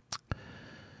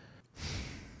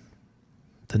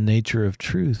 The nature of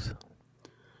truth.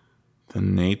 The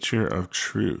nature of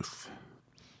truth.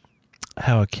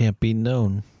 How it can't be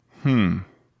known.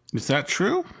 Is that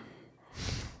true?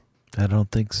 I don't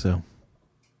think so.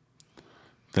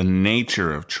 The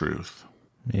nature of truth.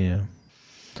 Yeah.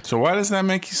 So why does that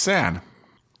make you sad?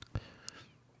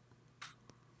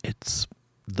 It's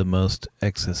the most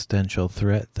existential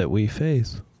threat that we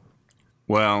face.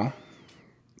 Well,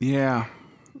 yeah,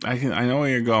 I know where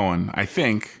you're going. I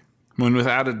think,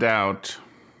 without a doubt,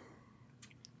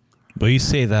 Well, you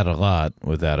say that a lot,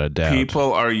 without a doubt.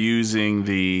 people are using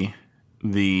the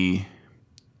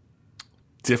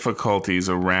difficulties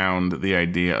around the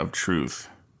idea of truth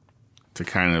to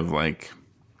kind of like,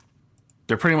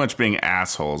 they're pretty much being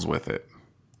assholes with it.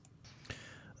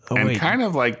 Oh, And wait. kind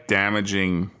of like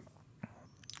damaging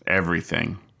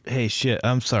everything. Hey, shit.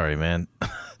 I'm sorry, man.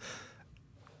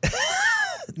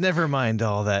 Never mind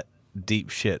all that deep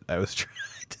shit I was trying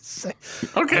to say.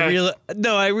 Okay.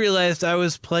 I realized I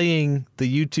was playing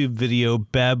the YouTube video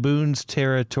Baboon's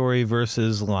Territory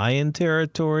versus Lion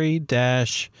Territory -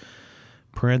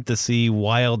 parenthesis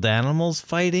wild animals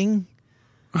fighting.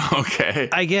 Okay.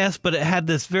 I guess, but it had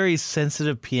this very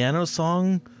sensitive piano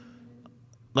song,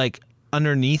 like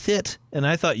underneath it, and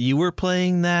I thought you were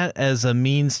playing that as a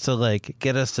means to like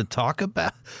get us to talk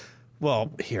about.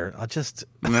 Well, here, I'll just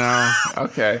No,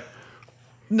 okay.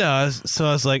 no. So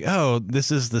I was like, oh,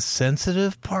 this is the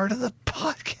sensitive part of the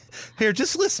podcast. Here,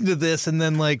 just listen to this, and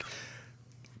then like.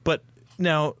 But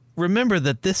now remember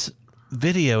that this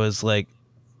video is like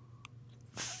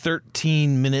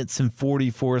 13 minutes and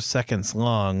 44 seconds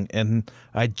long, and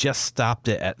I just stopped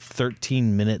it at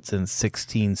 13 minutes and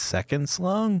 16 seconds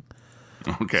long.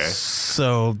 Okay.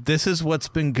 So this is what's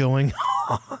been going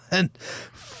on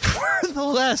for the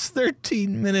last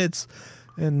 13 minutes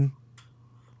and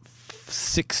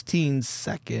 16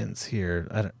 seconds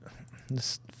here.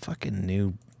 This fucking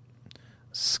new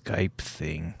Skype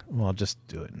thing. Well, I'll just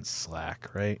do it in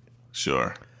Slack, right?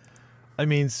 Sure. I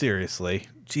mean, seriously.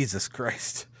 Jesus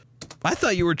Christ. I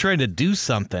thought you were trying to do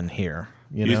something here.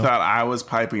 You know? thought I was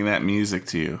piping that music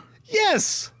to you.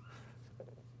 Yes.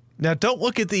 Now, don't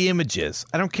look at the images.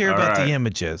 I don't care about right. the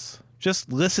images.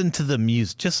 Just listen to the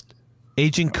music. Just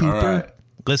Agent Cooper, right.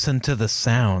 listen to the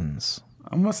sounds.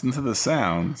 I'm listening to the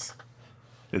sounds.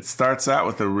 It starts out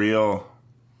with a real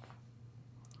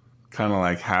kind of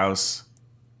like house.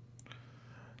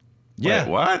 Yeah.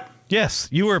 Wait, what? Yes,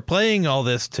 you were playing all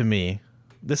this to me.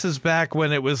 This is back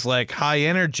when it was like high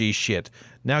energy shit.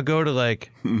 Now go to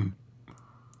like...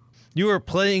 You were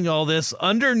playing all this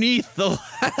underneath the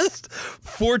last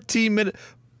 14 minutes.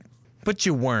 But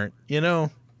you weren't, you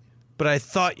know? But I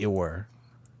thought you were.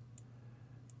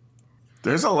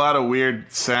 There's a lot of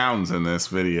weird sounds in this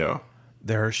video.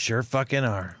 There sure fucking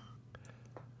are.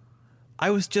 I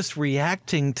was just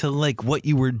reacting to like what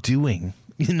you were doing,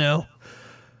 you know?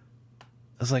 I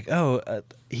was like, oh,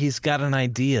 he's got an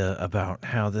idea about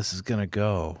how this is going to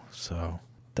go. So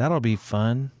that'll be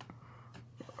fun.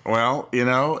 Well, you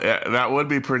know, that would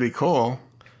be pretty cool.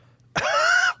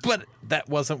 But that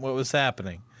wasn't what was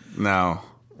happening. No.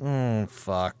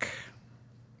 Fuck.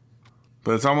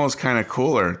 But it's almost kind of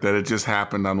cooler that it just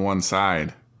happened on one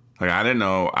side. Like, I didn't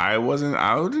know. I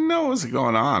didn't know what was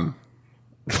going on.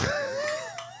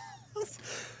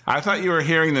 I thought you were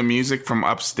hearing the music from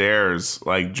upstairs.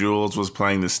 Like, Jules was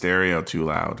playing the stereo too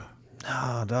loud.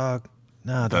 No, dog.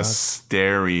 No, The dog.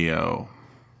 stereo.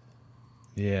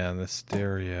 Yeah, the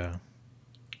stereo.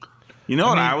 You know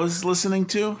what I was listening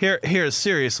to? Here,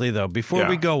 seriously, though, before Yeah.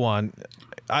 we go on,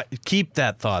 keep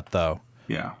that thought, though.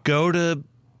 Yeah. Go to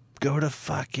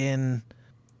fucking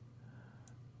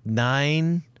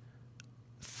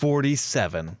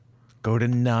 9:47. Go to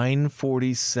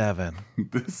 9:47.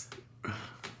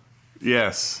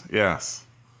 Yes.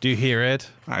 Do you hear it?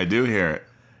 I do hear it.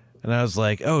 And I was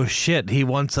like, oh shit, he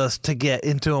wants us to get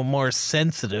into a more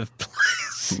sensitive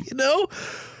place, you know?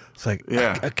 It's like,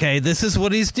 Yeah. okay, this is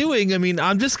what he's doing. I mean,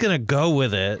 I'm just going to go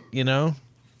with it, you know?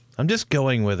 I'm just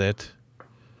going with it.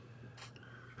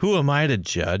 Who am I to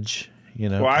judge, you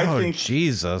know? Well, I oh, think-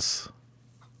 Jesus.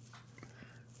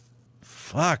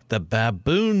 Fuck, the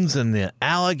baboons and the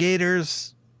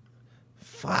alligators.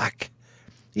 Fuck.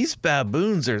 These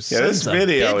baboons are Yeah, sons this of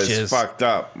video bitches. is fucked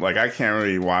up. Like, I can't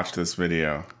really watch this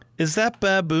video. Is that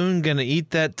baboon gonna eat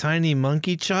that tiny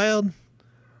monkey child?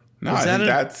 No, Is I that think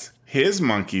a- that's his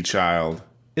monkey child.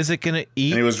 Is it gonna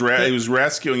eat? And he was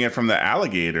rescuing it from the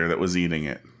alligator that was eating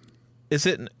it. Is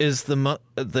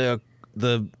the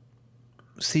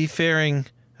seafaring?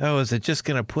 Oh, is it just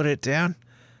gonna put it down?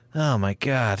 Oh my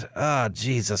God! Oh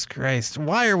Jesus Christ!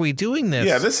 Why are we doing this?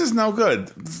 Yeah, this is no good.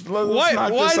 Let's Why?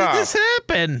 knock Why this did off. this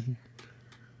happen?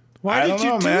 Why I did don't you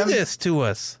know, do man. this to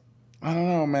us? I don't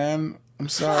know, man. I'm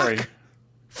sorry.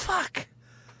 Fuck.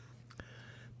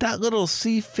 That little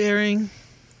seafaring,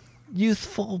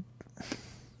 youthful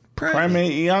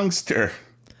Primate youngster.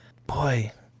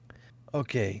 Boy.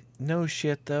 Okay, no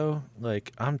shit though.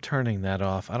 Like, I'm turning that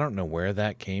off. I don't know where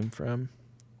that came from.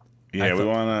 Yeah, we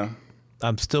want to...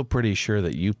 I'm still pretty sure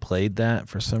that you played that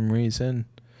for some reason.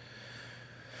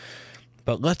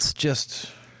 But let's just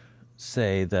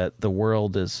say that the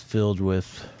world is filled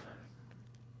with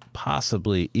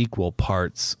possibly equal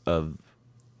parts of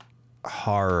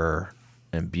horror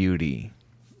and beauty,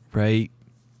 right?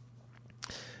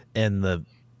 And the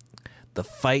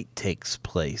fight takes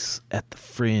place at the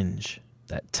fringe,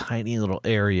 that tiny little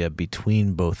area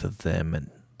between both of them, and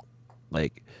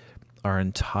like our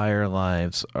entire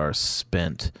lives are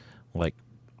spent like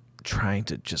trying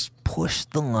to just push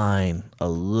the line a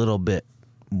little bit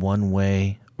one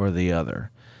way or the other.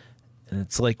 And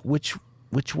it's like, which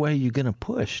way are you going to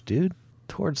push, dude?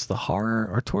 Towards the horror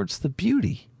or towards the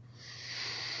beauty?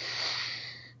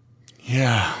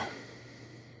 Yeah.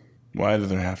 Why do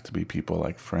there have to be people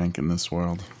like Frank in this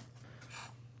world?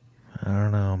 I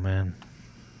don't know, man.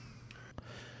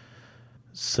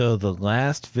 So the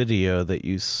last video that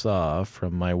you saw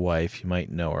from my wife, you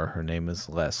might know her. Her name is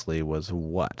Leslie. Was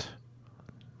what?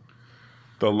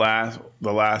 The last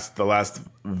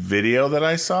video that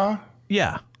I saw.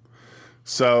 Yeah.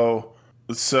 So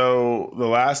the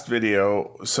last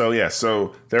video.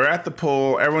 So they're at the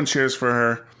pool. Everyone cheers for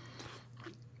her.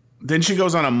 Then she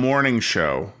goes on a morning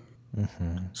show.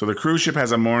 Mm-hmm. So the cruise ship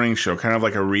has a morning show, kind of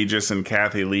like a Regis and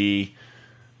Kathy Lee.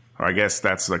 Or I guess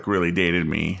that's like really dated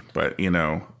me, but you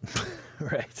know,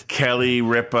 right? Kelly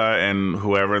Ripa and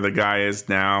whoever the guy is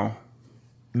now,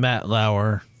 Matt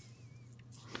Lauer,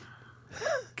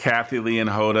 Kathy Lee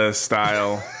and Hoda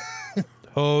style.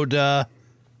 Hoda.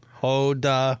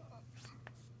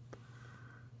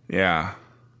 Yeah,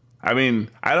 I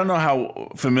mean, I don't know how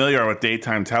familiar you are with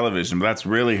daytime television, but that's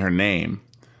really her name.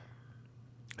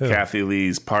 Who? Kathy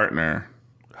Lee's partner.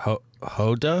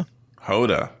 Hoda?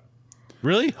 Hoda.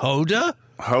 Really? Hoda?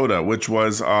 Hoda, which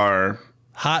was our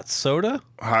hot soda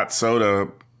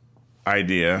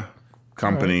idea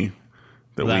company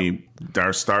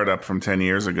our startup from 10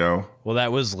 years ago. Well,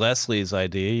 that was Leslie's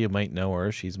idea. You might know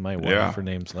her. She's my wife. Yeah. Her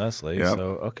name's Leslie. Yep. So,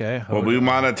 okay. Well, we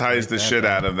monetized the shit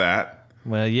out of that.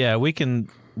 Well, yeah, we can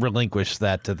relinquish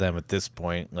that to them at this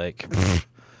point. Like,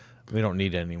 we don't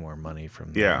need any more money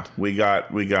from them. Yeah, we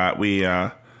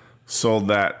sold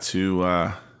that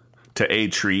to A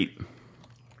Treat.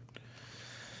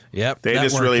 Yep. They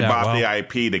just really bought the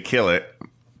IP to kill it,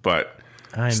 but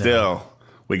still,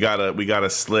 we got a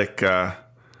slick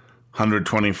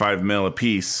 125 mil a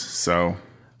piece. So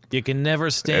you can never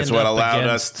stand. It's what allowed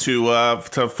us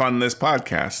to fund this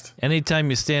podcast. Anytime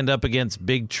you stand up against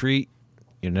Big Treat,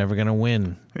 you're never gonna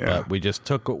win. Yeah. But we just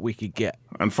took what we could get.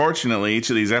 Unfortunately, each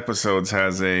of these episodes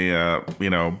has a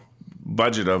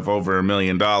budget of over $1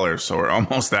 million, so we're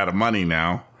almost out of money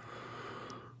now.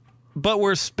 But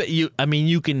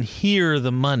you can hear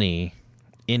the money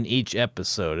in each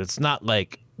episode. It's not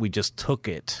like we just took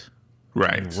it,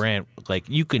 right? And ran. Like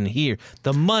you can hear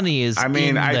the money is. I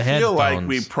mean, I feel like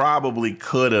we probably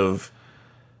could have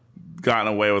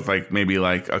gotten away with maybe a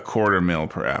 $250,000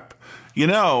 per ep.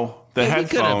 The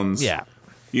headphones. Yeah.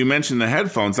 You mentioned the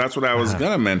headphones. That's what I was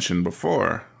gonna mention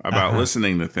before about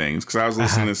listening to things, because I was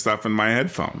listening to stuff in my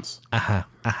headphones while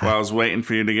I was waiting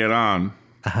for you to get on.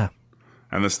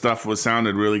 And the stuff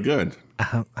sounded really good.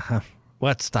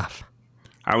 What stuff?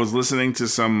 I was listening to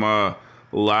some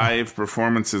live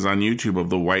performances on YouTube of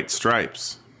the White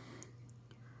Stripes.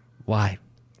 Why?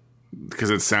 Because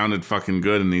it sounded fucking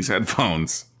good in these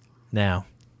headphones. Now,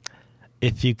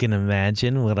 if you can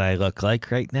imagine what I look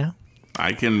like right now.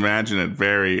 I can imagine it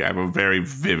I have a very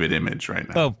vivid image right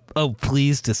now. Oh,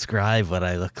 please describe what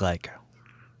I look like.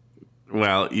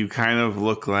 Well, you kind of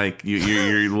look like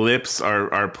your lips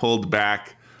are pulled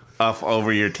back up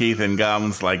over your teeth and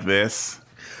gums like this.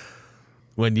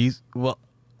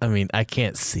 I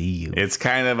can't see you. It's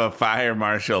kind of a Fire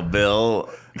Marshal Bill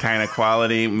kind of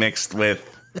quality mixed with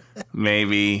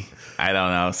maybe, I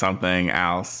don't know, something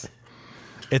else.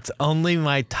 It's only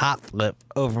my top lip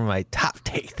over my top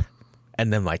teeth.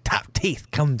 And then my top teeth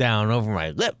come down over my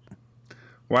lip.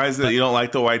 Why is it you don't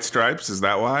like the White Stripes? Is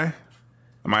that why?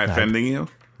 Am I offending you?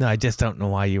 No, I just don't know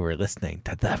why you were listening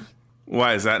to them.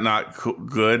 Why? Is that not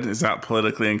good? Is that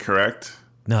politically incorrect?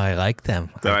 No, I like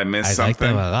them. Did I miss something? I like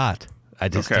them a lot. I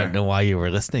just don't know why you were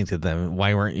listening to them.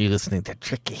 Why weren't you listening to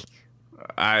Tricky?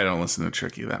 I don't listen to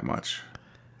Tricky that much.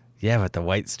 Yeah, but the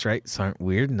White Stripes aren't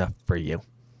weird enough for you.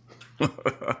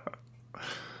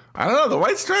 I don't know. The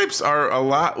White Stripes are a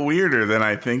lot weirder than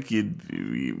I think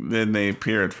than they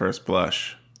appear at first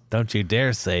blush. Don't you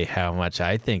dare say how much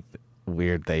I think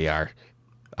weird they are.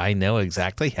 I know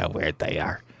exactly how weird they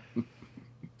are.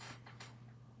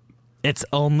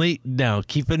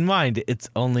 Keep in mind, it's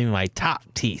only my top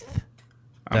teeth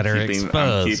that are exposed.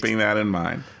 I'm keeping that in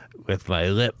mind. With my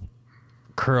lip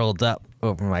curled up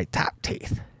over my top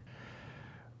teeth.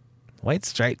 White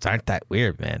Stripes aren't that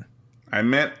weird, man. I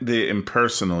meant the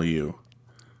impersonal you.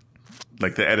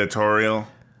 Like the editorial,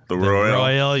 the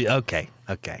royal. Okay.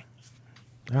 All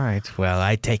right, well,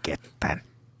 I take it then.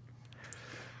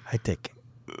 I take it.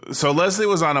 So Leslie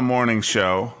was on a morning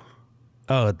show.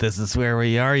 Oh, this is where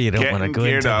we are? You don't want to go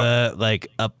into up. the,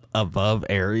 up above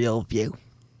aerial view?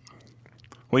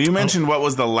 Well, you mentioned what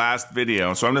was the last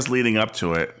video, so I'm just leading up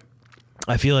to it.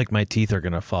 I feel like my teeth are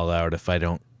going to fall out if I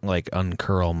don't,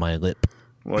 uncurl my lip.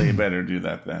 Well, you better do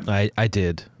that then. I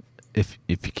did, if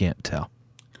you can't tell.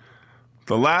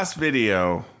 The last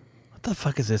video. What the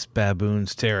fuck is this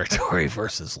baboon's territory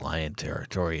versus lion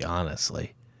territory,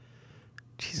 honestly?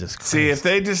 Jesus Christ. See, if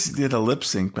they just did a lip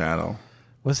sync battle.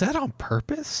 Was that on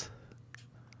purpose?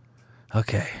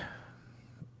 Okay.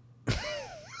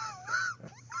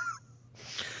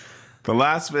 The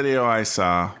last video I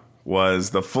saw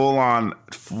was the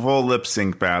full lip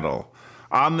sync battle.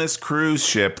 On this cruise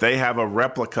ship, they have a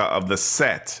replica of the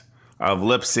set of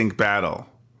Lip Sync Battle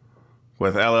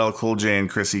with LL Cool J and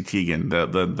Chrissy Teigen,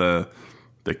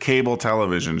 the cable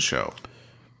television show.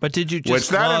 But did you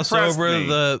just gloss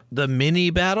over the mini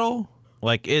battle?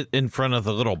 Like it in front of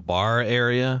the little bar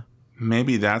area?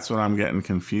 Maybe that's what I'm getting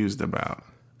confused about.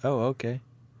 Oh, okay.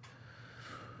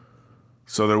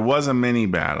 So there was a mini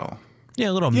battle. Yeah,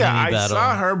 a little mini battle. Yeah, I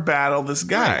saw her battle this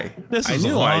guy. Right. This was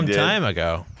a long time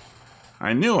ago.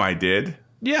 I knew I did.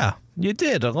 Yeah, you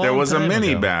did. There was a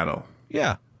mini battle.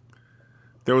 Yeah.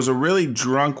 There was a really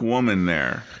drunk woman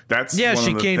there. That's yeah. One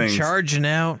She of the came things. charging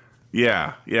out.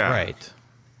 Yeah. Right.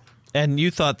 And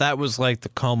you thought that was like the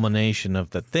culmination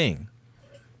of the thing.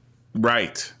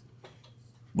 Right.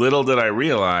 Little did I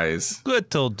realize.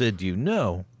 Little did you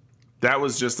know. That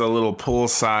was just a little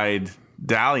poolside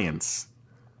dalliance.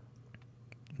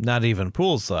 Not even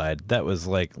poolside. That was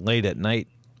like late at night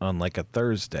on like a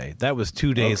Thursday. That was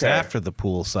 2 days after the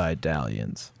poolside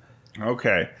dalliance.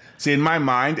 Okay. See, in my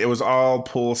mind, it was all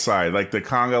poolside. Like the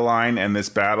conga line and this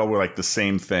battle were like the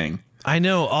same thing. I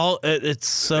know. It's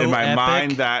so in my epic.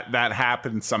 mind that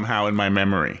happened somehow in my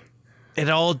memory. It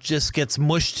all just gets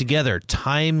mushed together.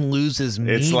 Time loses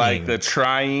meaning. It's like the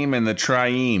trieme and the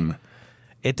trieme.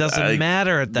 It doesn't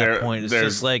matter at that point. It's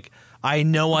just like, I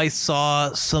know I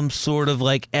saw some sort of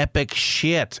like epic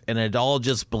shit, and it all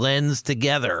just blends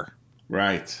together.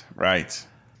 Right.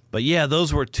 But yeah,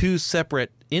 those were two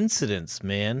separate incidents,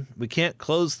 man. We can't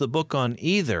close the book on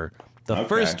either. The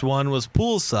first one was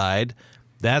poolside.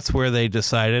 That's where they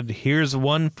decided, here's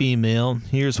one female,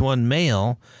 here's one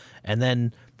male. And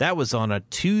then that was on a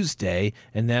Tuesday.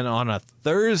 And then on a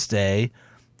Thursday,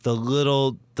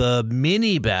 the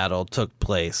mini battle took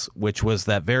place, which was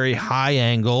that very high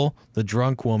angle. The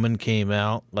drunk woman came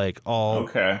out like all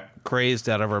crazed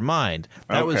out of her mind.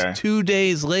 That was 2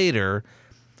 days later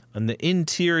on the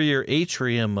interior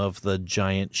atrium of the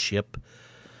giant ship.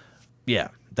 Yeah,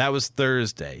 that was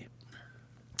Thursday.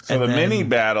 So the mini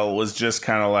battle was just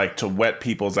kind of like to whet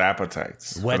people's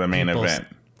appetites for the main event.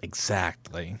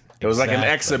 Exactly. It was like an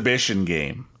exhibition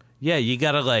game. Yeah, you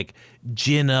got to like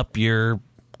gin up your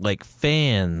like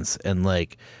fans and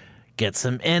like get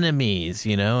some enemies,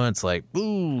 you know? It's like,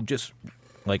 ooh, just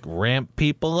like ramp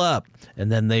people up.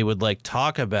 And then they would like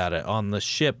talk about it on the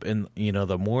ship and, you know,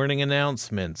 the morning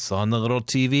announcements on the little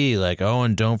TV, like, oh,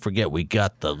 and don't forget, we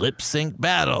got the lip sync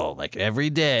battle like every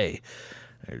day.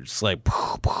 They're just like,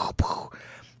 poof, poof, poof.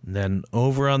 And then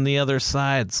over on the other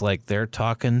side, it's like they're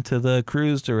talking to the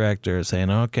cruise director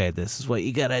saying, okay, this is what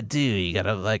you got to do. You got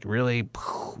to like really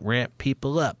ramp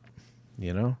people up,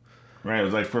 you know? Right. It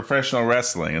was like professional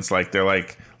wrestling. It's like they're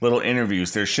like little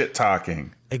interviews. They're shit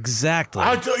talking. Exactly.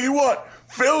 I tell you what,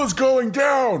 Phil is going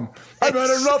down. I've had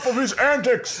enough of his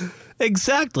antics.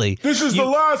 Exactly. This is the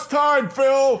last time,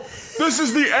 Phil. This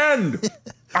is the end.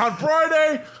 On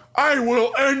Friday, I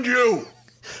will end you.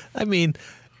 I mean,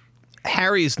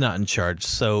 Harry's not in charge,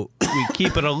 so we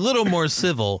keep it a little more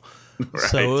civil. Right.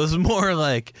 So it was more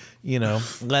like, you know,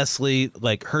 Leslie,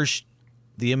 like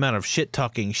the amount of shit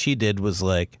talking she did was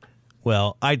like,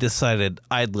 well, I decided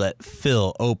I'd let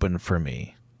Phil open for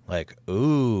me. Like,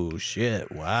 ooh,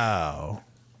 shit, wow.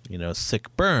 You know,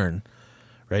 sick burn,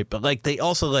 right? But like they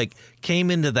also like came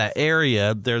into that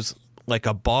area. There's like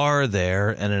a bar there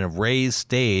and in a raised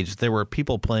stage. There were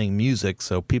people playing music,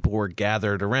 so people were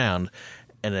gathered around.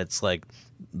 And it's like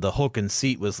the whole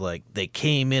conceit was like they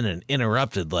came in and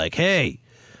interrupted, like, hey,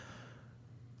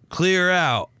 clear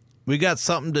out. We got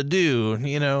something to do,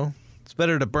 you know. It's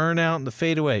better to burn out and to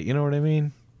fade away. You know what I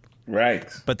mean? Right.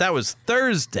 But that was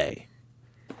Thursday.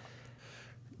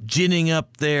 Ginning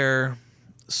up their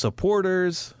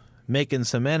supporters, making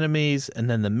some enemies, and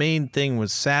then the main thing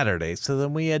was Saturday. So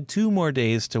then we had 2 more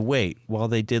days to wait while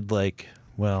they did like,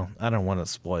 well, I don't want to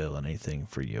spoil anything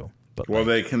for you. But well,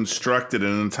 they constructed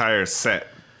an entire set.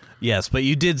 Yes, but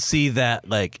you did see that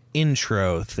like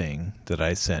intro thing that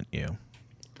I sent you.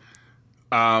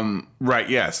 Right,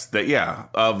 yes.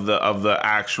 Of the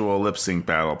actual lip sync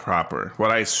battle proper. What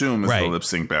I assume is the lip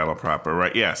sync battle proper,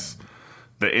 right? Yes.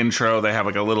 The intro, they have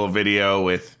like a little video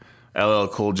with LL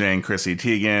Cool J and Chrissy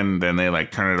Teigen, then they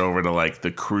like turn it over to like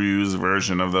the cruise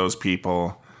version of those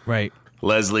people. Right.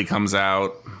 Leslie comes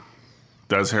out,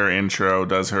 does her intro,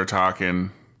 does her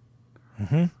talking.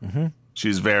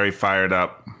 She's very fired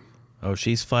up. Oh,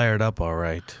 she's fired up, all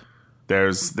right.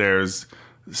 There's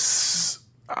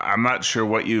I'm not sure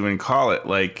what you even call it.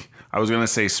 Like, I was going to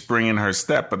say spring in her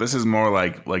step, but this is more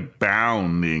like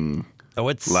bounding. Oh,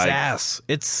 it's like, sass.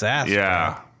 It's sass.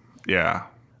 Yeah. Bro. Yeah.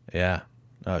 Yeah.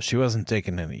 She wasn't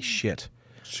taking any shit.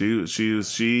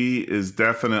 She is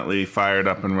definitely fired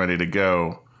up and ready to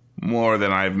go, more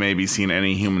than I've maybe seen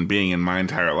any human being in my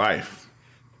entire life.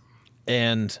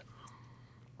 And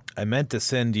I meant to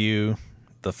send you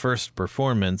the first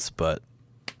performance, but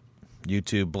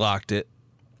YouTube blocked it.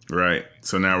 Right.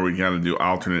 So now we got to do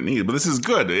alternate needs. But this is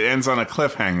good. It ends on a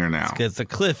cliffhanger now. It's a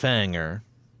cliffhanger.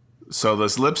 So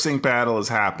this lip sync battle is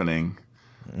happening.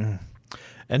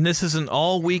 And this is an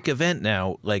all-week event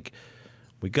now. Like,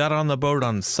 we got on the boat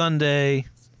on Sunday.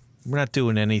 We're not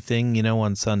doing anything,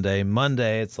 on Sunday.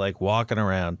 Monday, it's like walking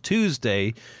around.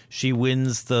 Tuesday, she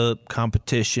wins the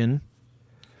competition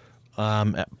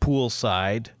at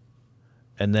poolside.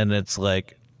 And then it's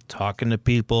like talking to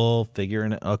people,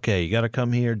 figuring out, okay, you got to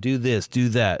come here, do this, do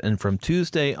that. And from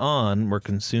Tuesday on, we're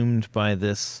consumed by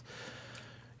this,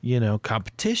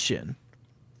 competition.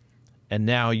 And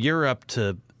now you're up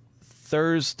to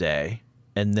Thursday,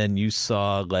 and then you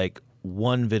saw like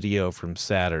one video from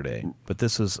Saturday. But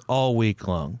this is all week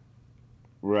long.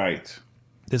 Right.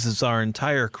 This is our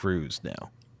entire cruise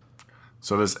now.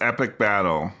 So this epic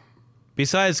battle.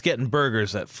 Besides getting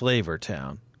burgers at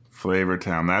Flavortown.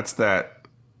 Flavortown. That's that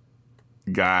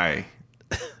guy.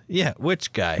 Yeah,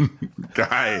 which guy?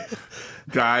 Guy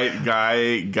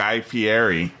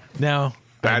Fieri. Now,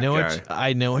 That I know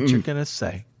guy. what you're gonna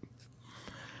say,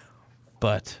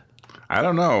 but I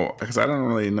don't know, because I don't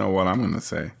really know what I'm going to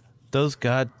say.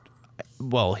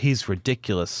 he's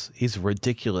ridiculous. He's a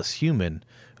ridiculous human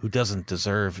who doesn't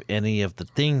deserve any of the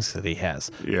things that he has.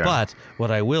 Yeah. But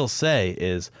what I will say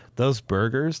is those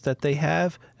burgers that they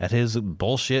have at his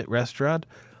bullshit restaurant,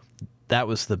 that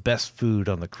was the best food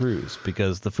on the cruise,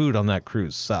 because the food on that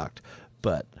cruise sucked.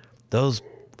 But those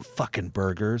fucking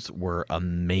burgers were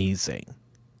amazing.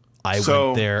 I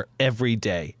went there every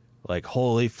day. Like,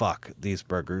 holy fuck, these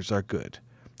burgers are good.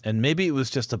 And maybe it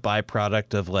was just a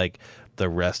byproduct of, like, the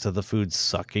rest of the food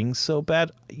sucking so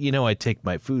bad. I take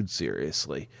my food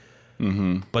seriously.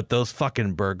 Mm-hmm. But those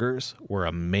fucking burgers were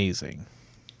amazing.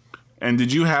 And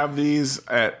did you have these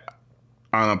on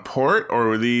a port, or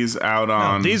were these out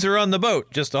on... No, these are on the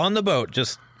boat. Just on the boat.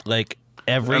 Just, like,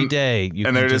 every day.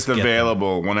 And they're just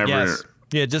available whenever... Yes.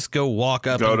 Yeah, just go walk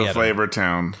up go and to get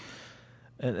Flavortown.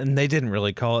 And they didn't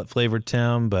really call it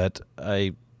Flavortown, but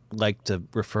I like to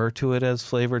refer to it as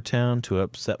Flavortown to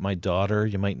upset my daughter.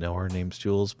 You might know her name's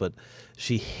Jules, but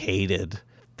she hated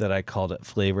that I called it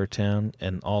Flavortown.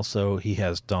 And also, he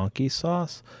has donkey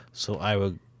sauce, so I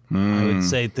would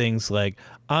say things like,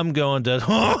 "I'm going to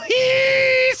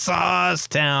Sauce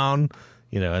Town,"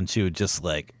 and she would just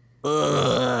like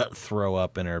throw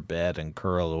up in her bed and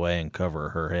curl away and cover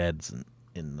her heads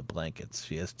in the blankets.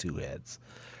 She has two heads.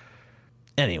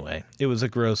 Anyway, it was a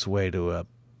gross way to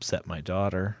upset my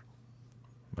daughter.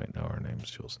 Might know her name's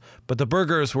Jules. But the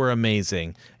burgers were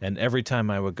amazing, and every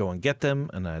time I would go and get them,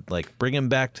 and I'd like bring them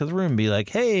back to the room and be like,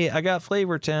 "Hey, I got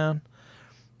Flavortown."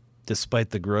 Despite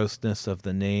the grossness of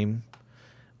the name,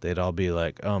 they'd all be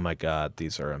like, "Oh my God,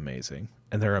 these are amazing."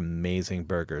 And they're amazing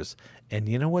burgers. And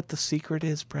you know what the secret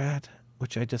is, Brad,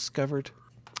 which I discovered?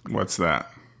 What's that?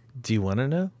 Do you want to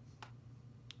know?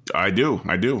 I do.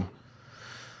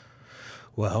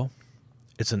 Well,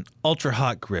 it's an ultra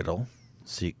hot griddle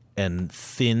and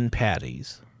thin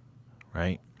patties,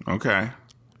 right? Okay.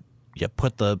 You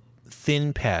put the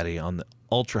thin patty on the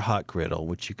ultra hot griddle,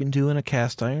 which you can do in a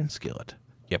cast iron skillet.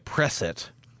 You press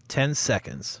it 10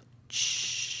 seconds.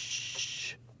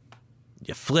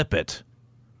 You flip it.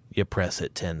 You press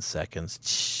it 10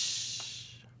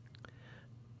 seconds.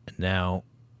 And now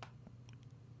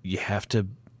you have to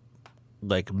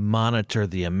monitor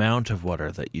the amount of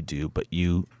water that you do, but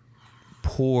you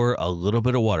pour a little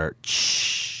bit of water,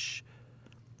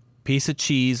 piece of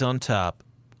cheese on top,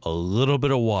 a little bit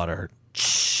of water,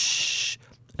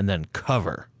 and then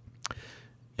cover.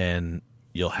 And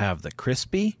you'll have the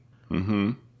crispy,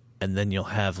 and then you'll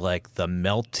have the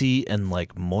melty and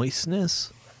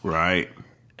moistness. Right.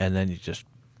 And then you just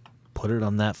put it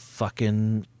on that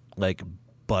fucking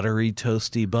buttery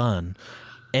toasty bun.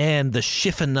 And the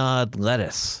chiffonade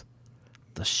lettuce.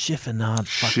 The chiffonade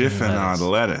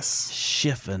lettuce.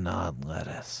 Chiffonade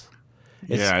lettuce.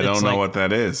 I don't know what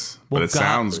that is, but it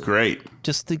sounds great.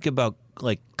 Just think about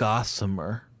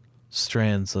gossamer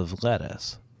strands of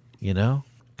lettuce.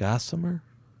 Gossamer?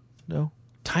 No?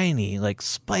 Tiny,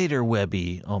 spider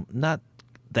webby. Not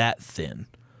that thin.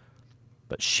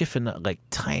 But chiffonade,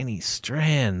 tiny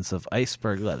strands of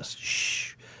iceberg lettuce.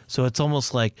 So it's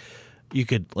almost like you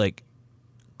could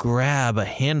grab a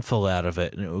handful out of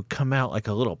it and it would come out like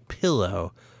a little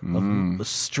pillow of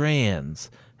strands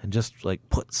and just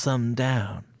put some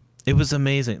down. It was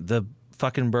amazing. The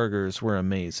fucking burgers were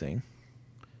amazing.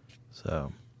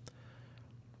 So,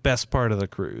 best part of the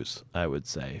cruise, I would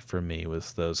say, for me,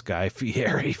 was those Guy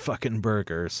Fieri fucking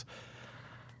burgers.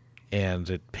 And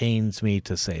it pains me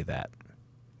to say that.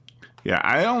 Yeah,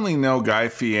 I only know Guy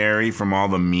Fieri from all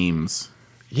the memes.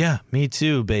 Yeah, me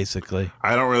too, basically.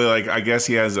 I don't really like, I guess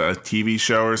he has a TV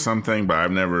show or something, but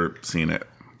I've never seen it.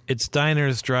 It's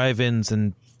diners, drive-ins,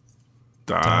 and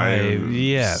Dives.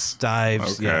 Yes,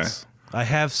 dives, Okay. yes. I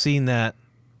have seen that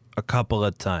a couple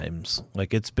of times.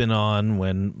 Like, it's been on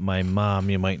when my mom,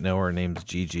 you might know her name's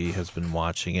Gigi, has been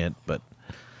watching it, but,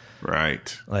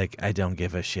 Right. like, I don't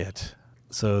give a shit.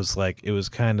 So it's like, it was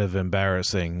kind of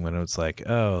embarrassing when it was like,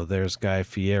 oh, there's Guy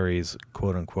Fieri's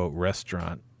quote-unquote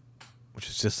restaurant, which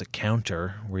is just a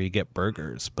counter where you get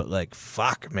burgers. But, like,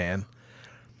 fuck, man.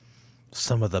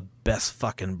 Some of the best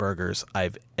fucking burgers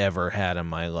I've ever had in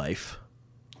my life.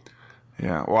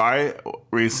 Yeah. Well, I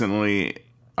recently,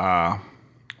 while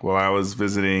I was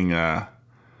visiting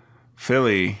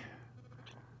Philly,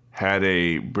 had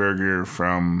a burger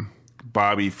from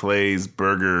Bobby Flay's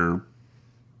Burger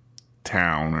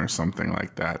Town or something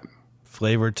like that.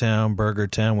 Flavor Town, Burger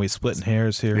Town, we splitting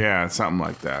hairs here. Yeah, something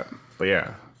like that. But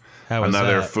yeah, How was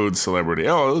another that? food celebrity.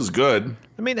 Oh, it was good.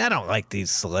 I mean, I don't like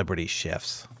these celebrity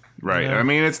chefs. Right. Yeah. I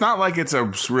mean, it's not like it's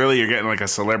a really you're getting like a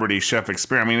celebrity chef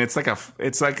experience. I mean, it's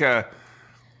like a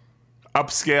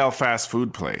upscale fast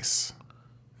food place.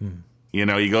 You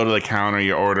know, you go to the counter,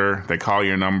 you order, they call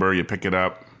your number, you pick it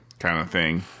up, kind of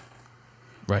thing.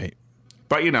 Right.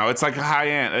 But you know, it's like high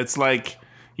end. It's like,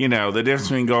 you know, the difference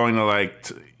between going to like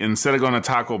instead of going to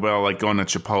Taco Bell, like going to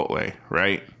Chipotle,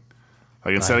 right?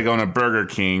 Like instead of going to Burger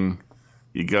King,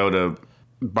 you go to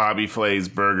Bobby Flay's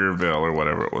Burgerville or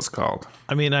whatever it was called.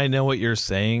 I mean, I know what you're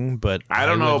saying, but I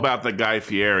don't know about the Guy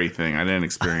Fieri thing. I didn't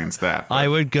experience that. I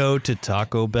would go to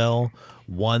Taco Bell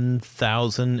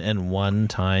 1,001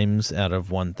 times out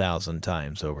of 1,000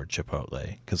 times over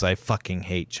Chipotle because I fucking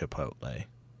hate Chipotle.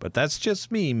 But that's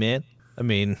just me, man. I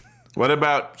mean, What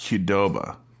about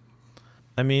Qdoba?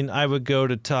 I would go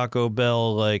to Taco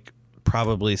Bell like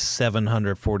probably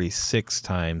 746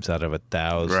 times out of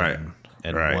 1,000 Right.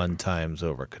 and Right. one times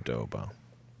over Qdoba.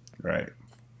 Right.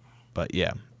 But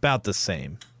yeah, about the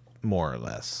same, more or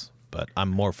less. But I'm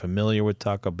more familiar with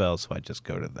Taco Bell, so I just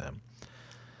go to them.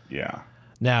 Yeah.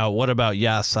 Now, what about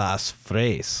Yasas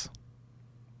Freis?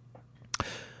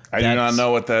 I do not That's-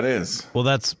 know what that is. Well,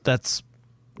 that's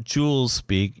Jules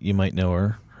speak. You might know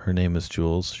her. Her name is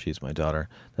Jules. She's my daughter.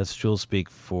 That's Jules speak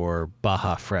for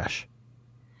Baja Fresh.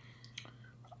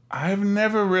 I've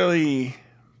never really.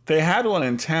 They had one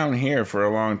in town here for a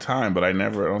long time, but I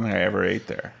don't think I ever ate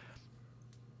there.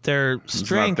 Their It's not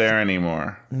strength, there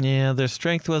anymore. yeah, their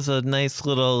strength was a nice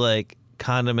little like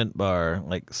condiment bar,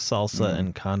 like salsa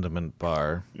and condiment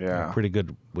bar. Yeah. They're pretty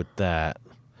good with that.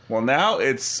 Well, now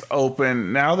it's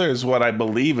open. Now there's what I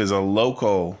believe is a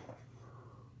local,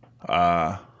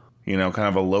 kind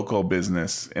of a local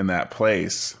business in that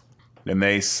place. And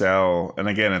they sell, and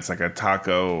again, it's like a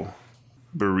taco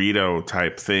burrito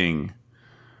type thing.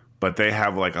 But they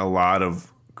have like a lot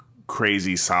of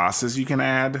crazy sauces you can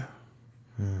add.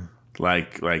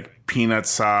 Like peanut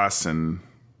sauce and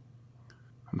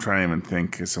I'm trying to even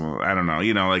think of some, I don't know,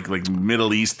 like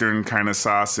Middle Eastern kind of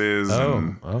sauces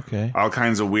and okay. all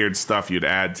kinds of weird stuff you'd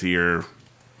add to your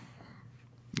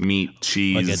meat,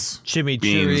 cheese, Like a chimichurri,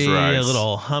 beans, rice. a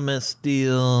little hummus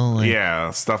deal. Like,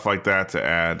 Yeah, stuff like that to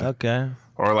add. Okay.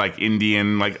 Or like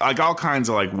Indian, like all kinds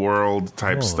of like world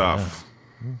type stuff.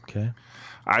 Okay.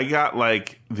 I got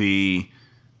like the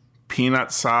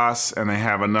peanut sauce, and they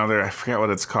have another, I forget what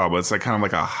it's called, but it's like kind of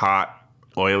like a hot,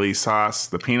 oily sauce.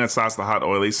 The peanut sauce, the hot,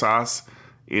 oily sauce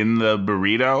in the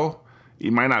burrito.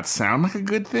 It might not sound like a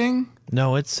good thing,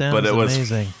 No, it sounds but it was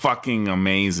amazing. fucking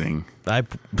amazing.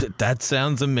 That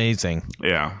sounds amazing.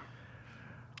 Yeah.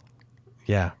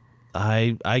 Yeah.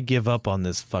 I give up on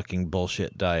this fucking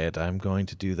bullshit diet. I'm going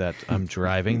to do that. I'm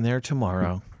driving there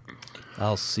tomorrow.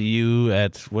 I'll see you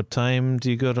at what time do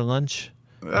you go to lunch?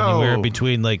 Anywhere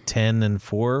between like 10 and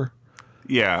 4?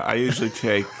 Yeah, I usually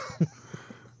take,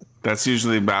 that's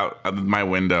usually about my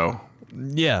window.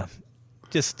 Yeah.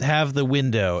 Just have the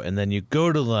window and then you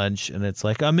go to lunch and it's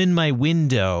like, I'm in my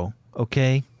window.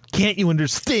 Okay. Can't you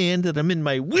understand that I'm in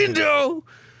my window?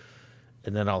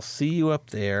 And then I'll see you up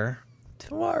there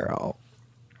tomorrow.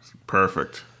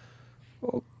 Perfect.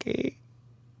 Okay.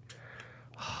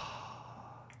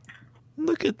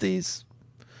 Look at these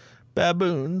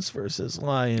baboons versus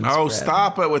lions. Oh, Brad.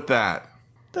 stop it with that.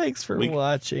 Thanks for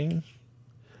watching.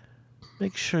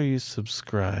 Make sure you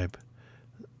subscribe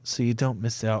so you don't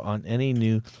miss out on any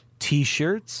new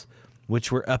t-shirts,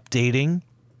 which we're updating.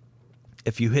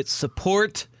 If you hit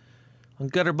support on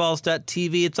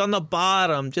gutterballs.tv. It's on the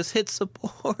bottom. Just hit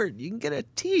support. You can get a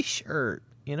t-shirt,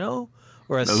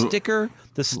 or a sticker.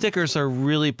 The stickers are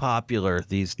really popular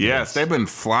these days. Yes, they've been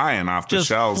flying off the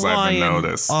shelves. I've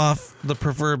noticed off the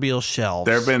proverbial shelves.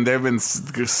 They've been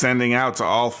sending out to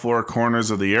all four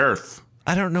corners of the earth.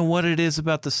 I don't know what it is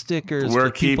about the stickers. We're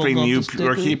keeping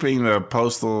the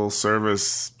Postal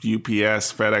Service,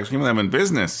 UPS, FedEx, keeping them in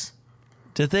business.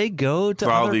 Do they go to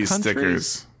all other these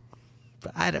countries?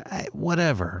 Stickers?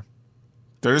 Whatever.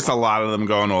 There's a lot of them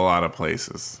going to a lot of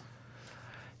places.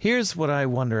 Here's what I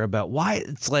wonder about. Why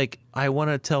it's like I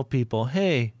want to tell people,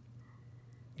 hey,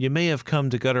 you may have come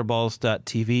to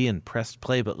gutterballs.tv and pressed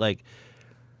play, but like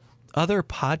other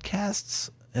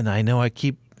podcasts, and I know I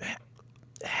keep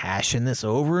hashing this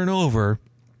over and over,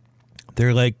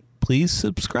 they're like, please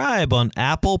subscribe on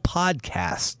Apple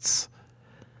Podcasts.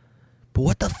 But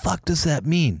what the fuck does that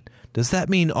mean? Does that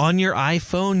mean on your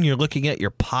iPhone you're looking at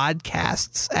your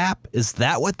Podcasts app? Is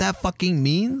that what that fucking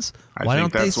means? I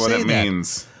think that's what it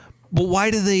means. But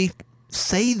why do they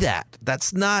say that?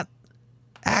 That's not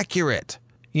accurate.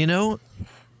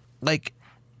 Like,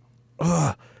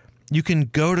 you can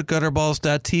go to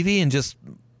gutterballs.tv and just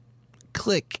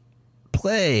click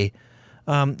play.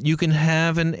 You can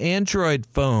have an Android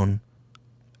phone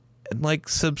and like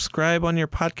subscribe on your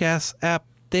podcast app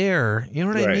there. You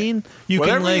know what I mean?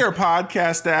 Whatever your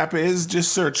podcast app is,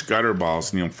 just search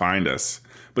Gutterballs and you'll find us.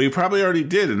 But you probably already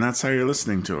did, and that's how you're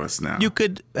listening to us now. You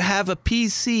could have a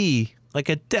PC, like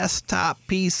a desktop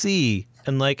PC,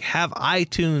 and like have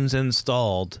iTunes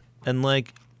installed, and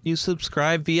like you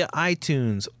subscribe via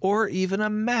iTunes or even a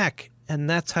Mac. And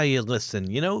that's how you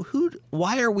listen.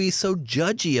 Why are we so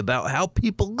judgy about how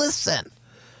people listen?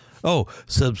 Oh,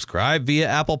 subscribe via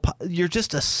Apple. You're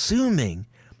just assuming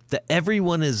that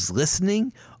everyone is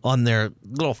listening on their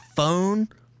little phone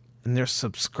and they're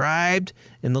subscribed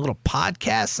in the little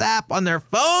podcast app on their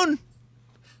phone.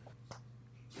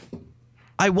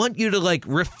 I want you to like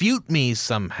refute me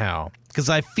somehow, because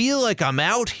I feel like I'm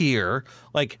out here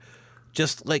like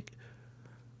just like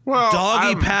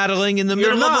doggy paddling in the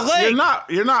middle of the lake.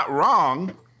 You're not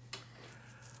wrong.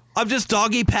 I'm just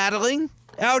doggy paddling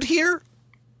out here.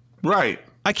 Right.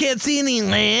 I can't see any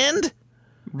land.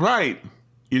 Right.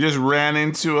 You just ran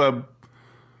into a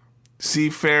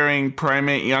seafaring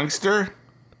primate youngster.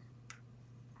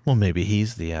 Well, maybe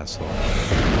he's the asshole.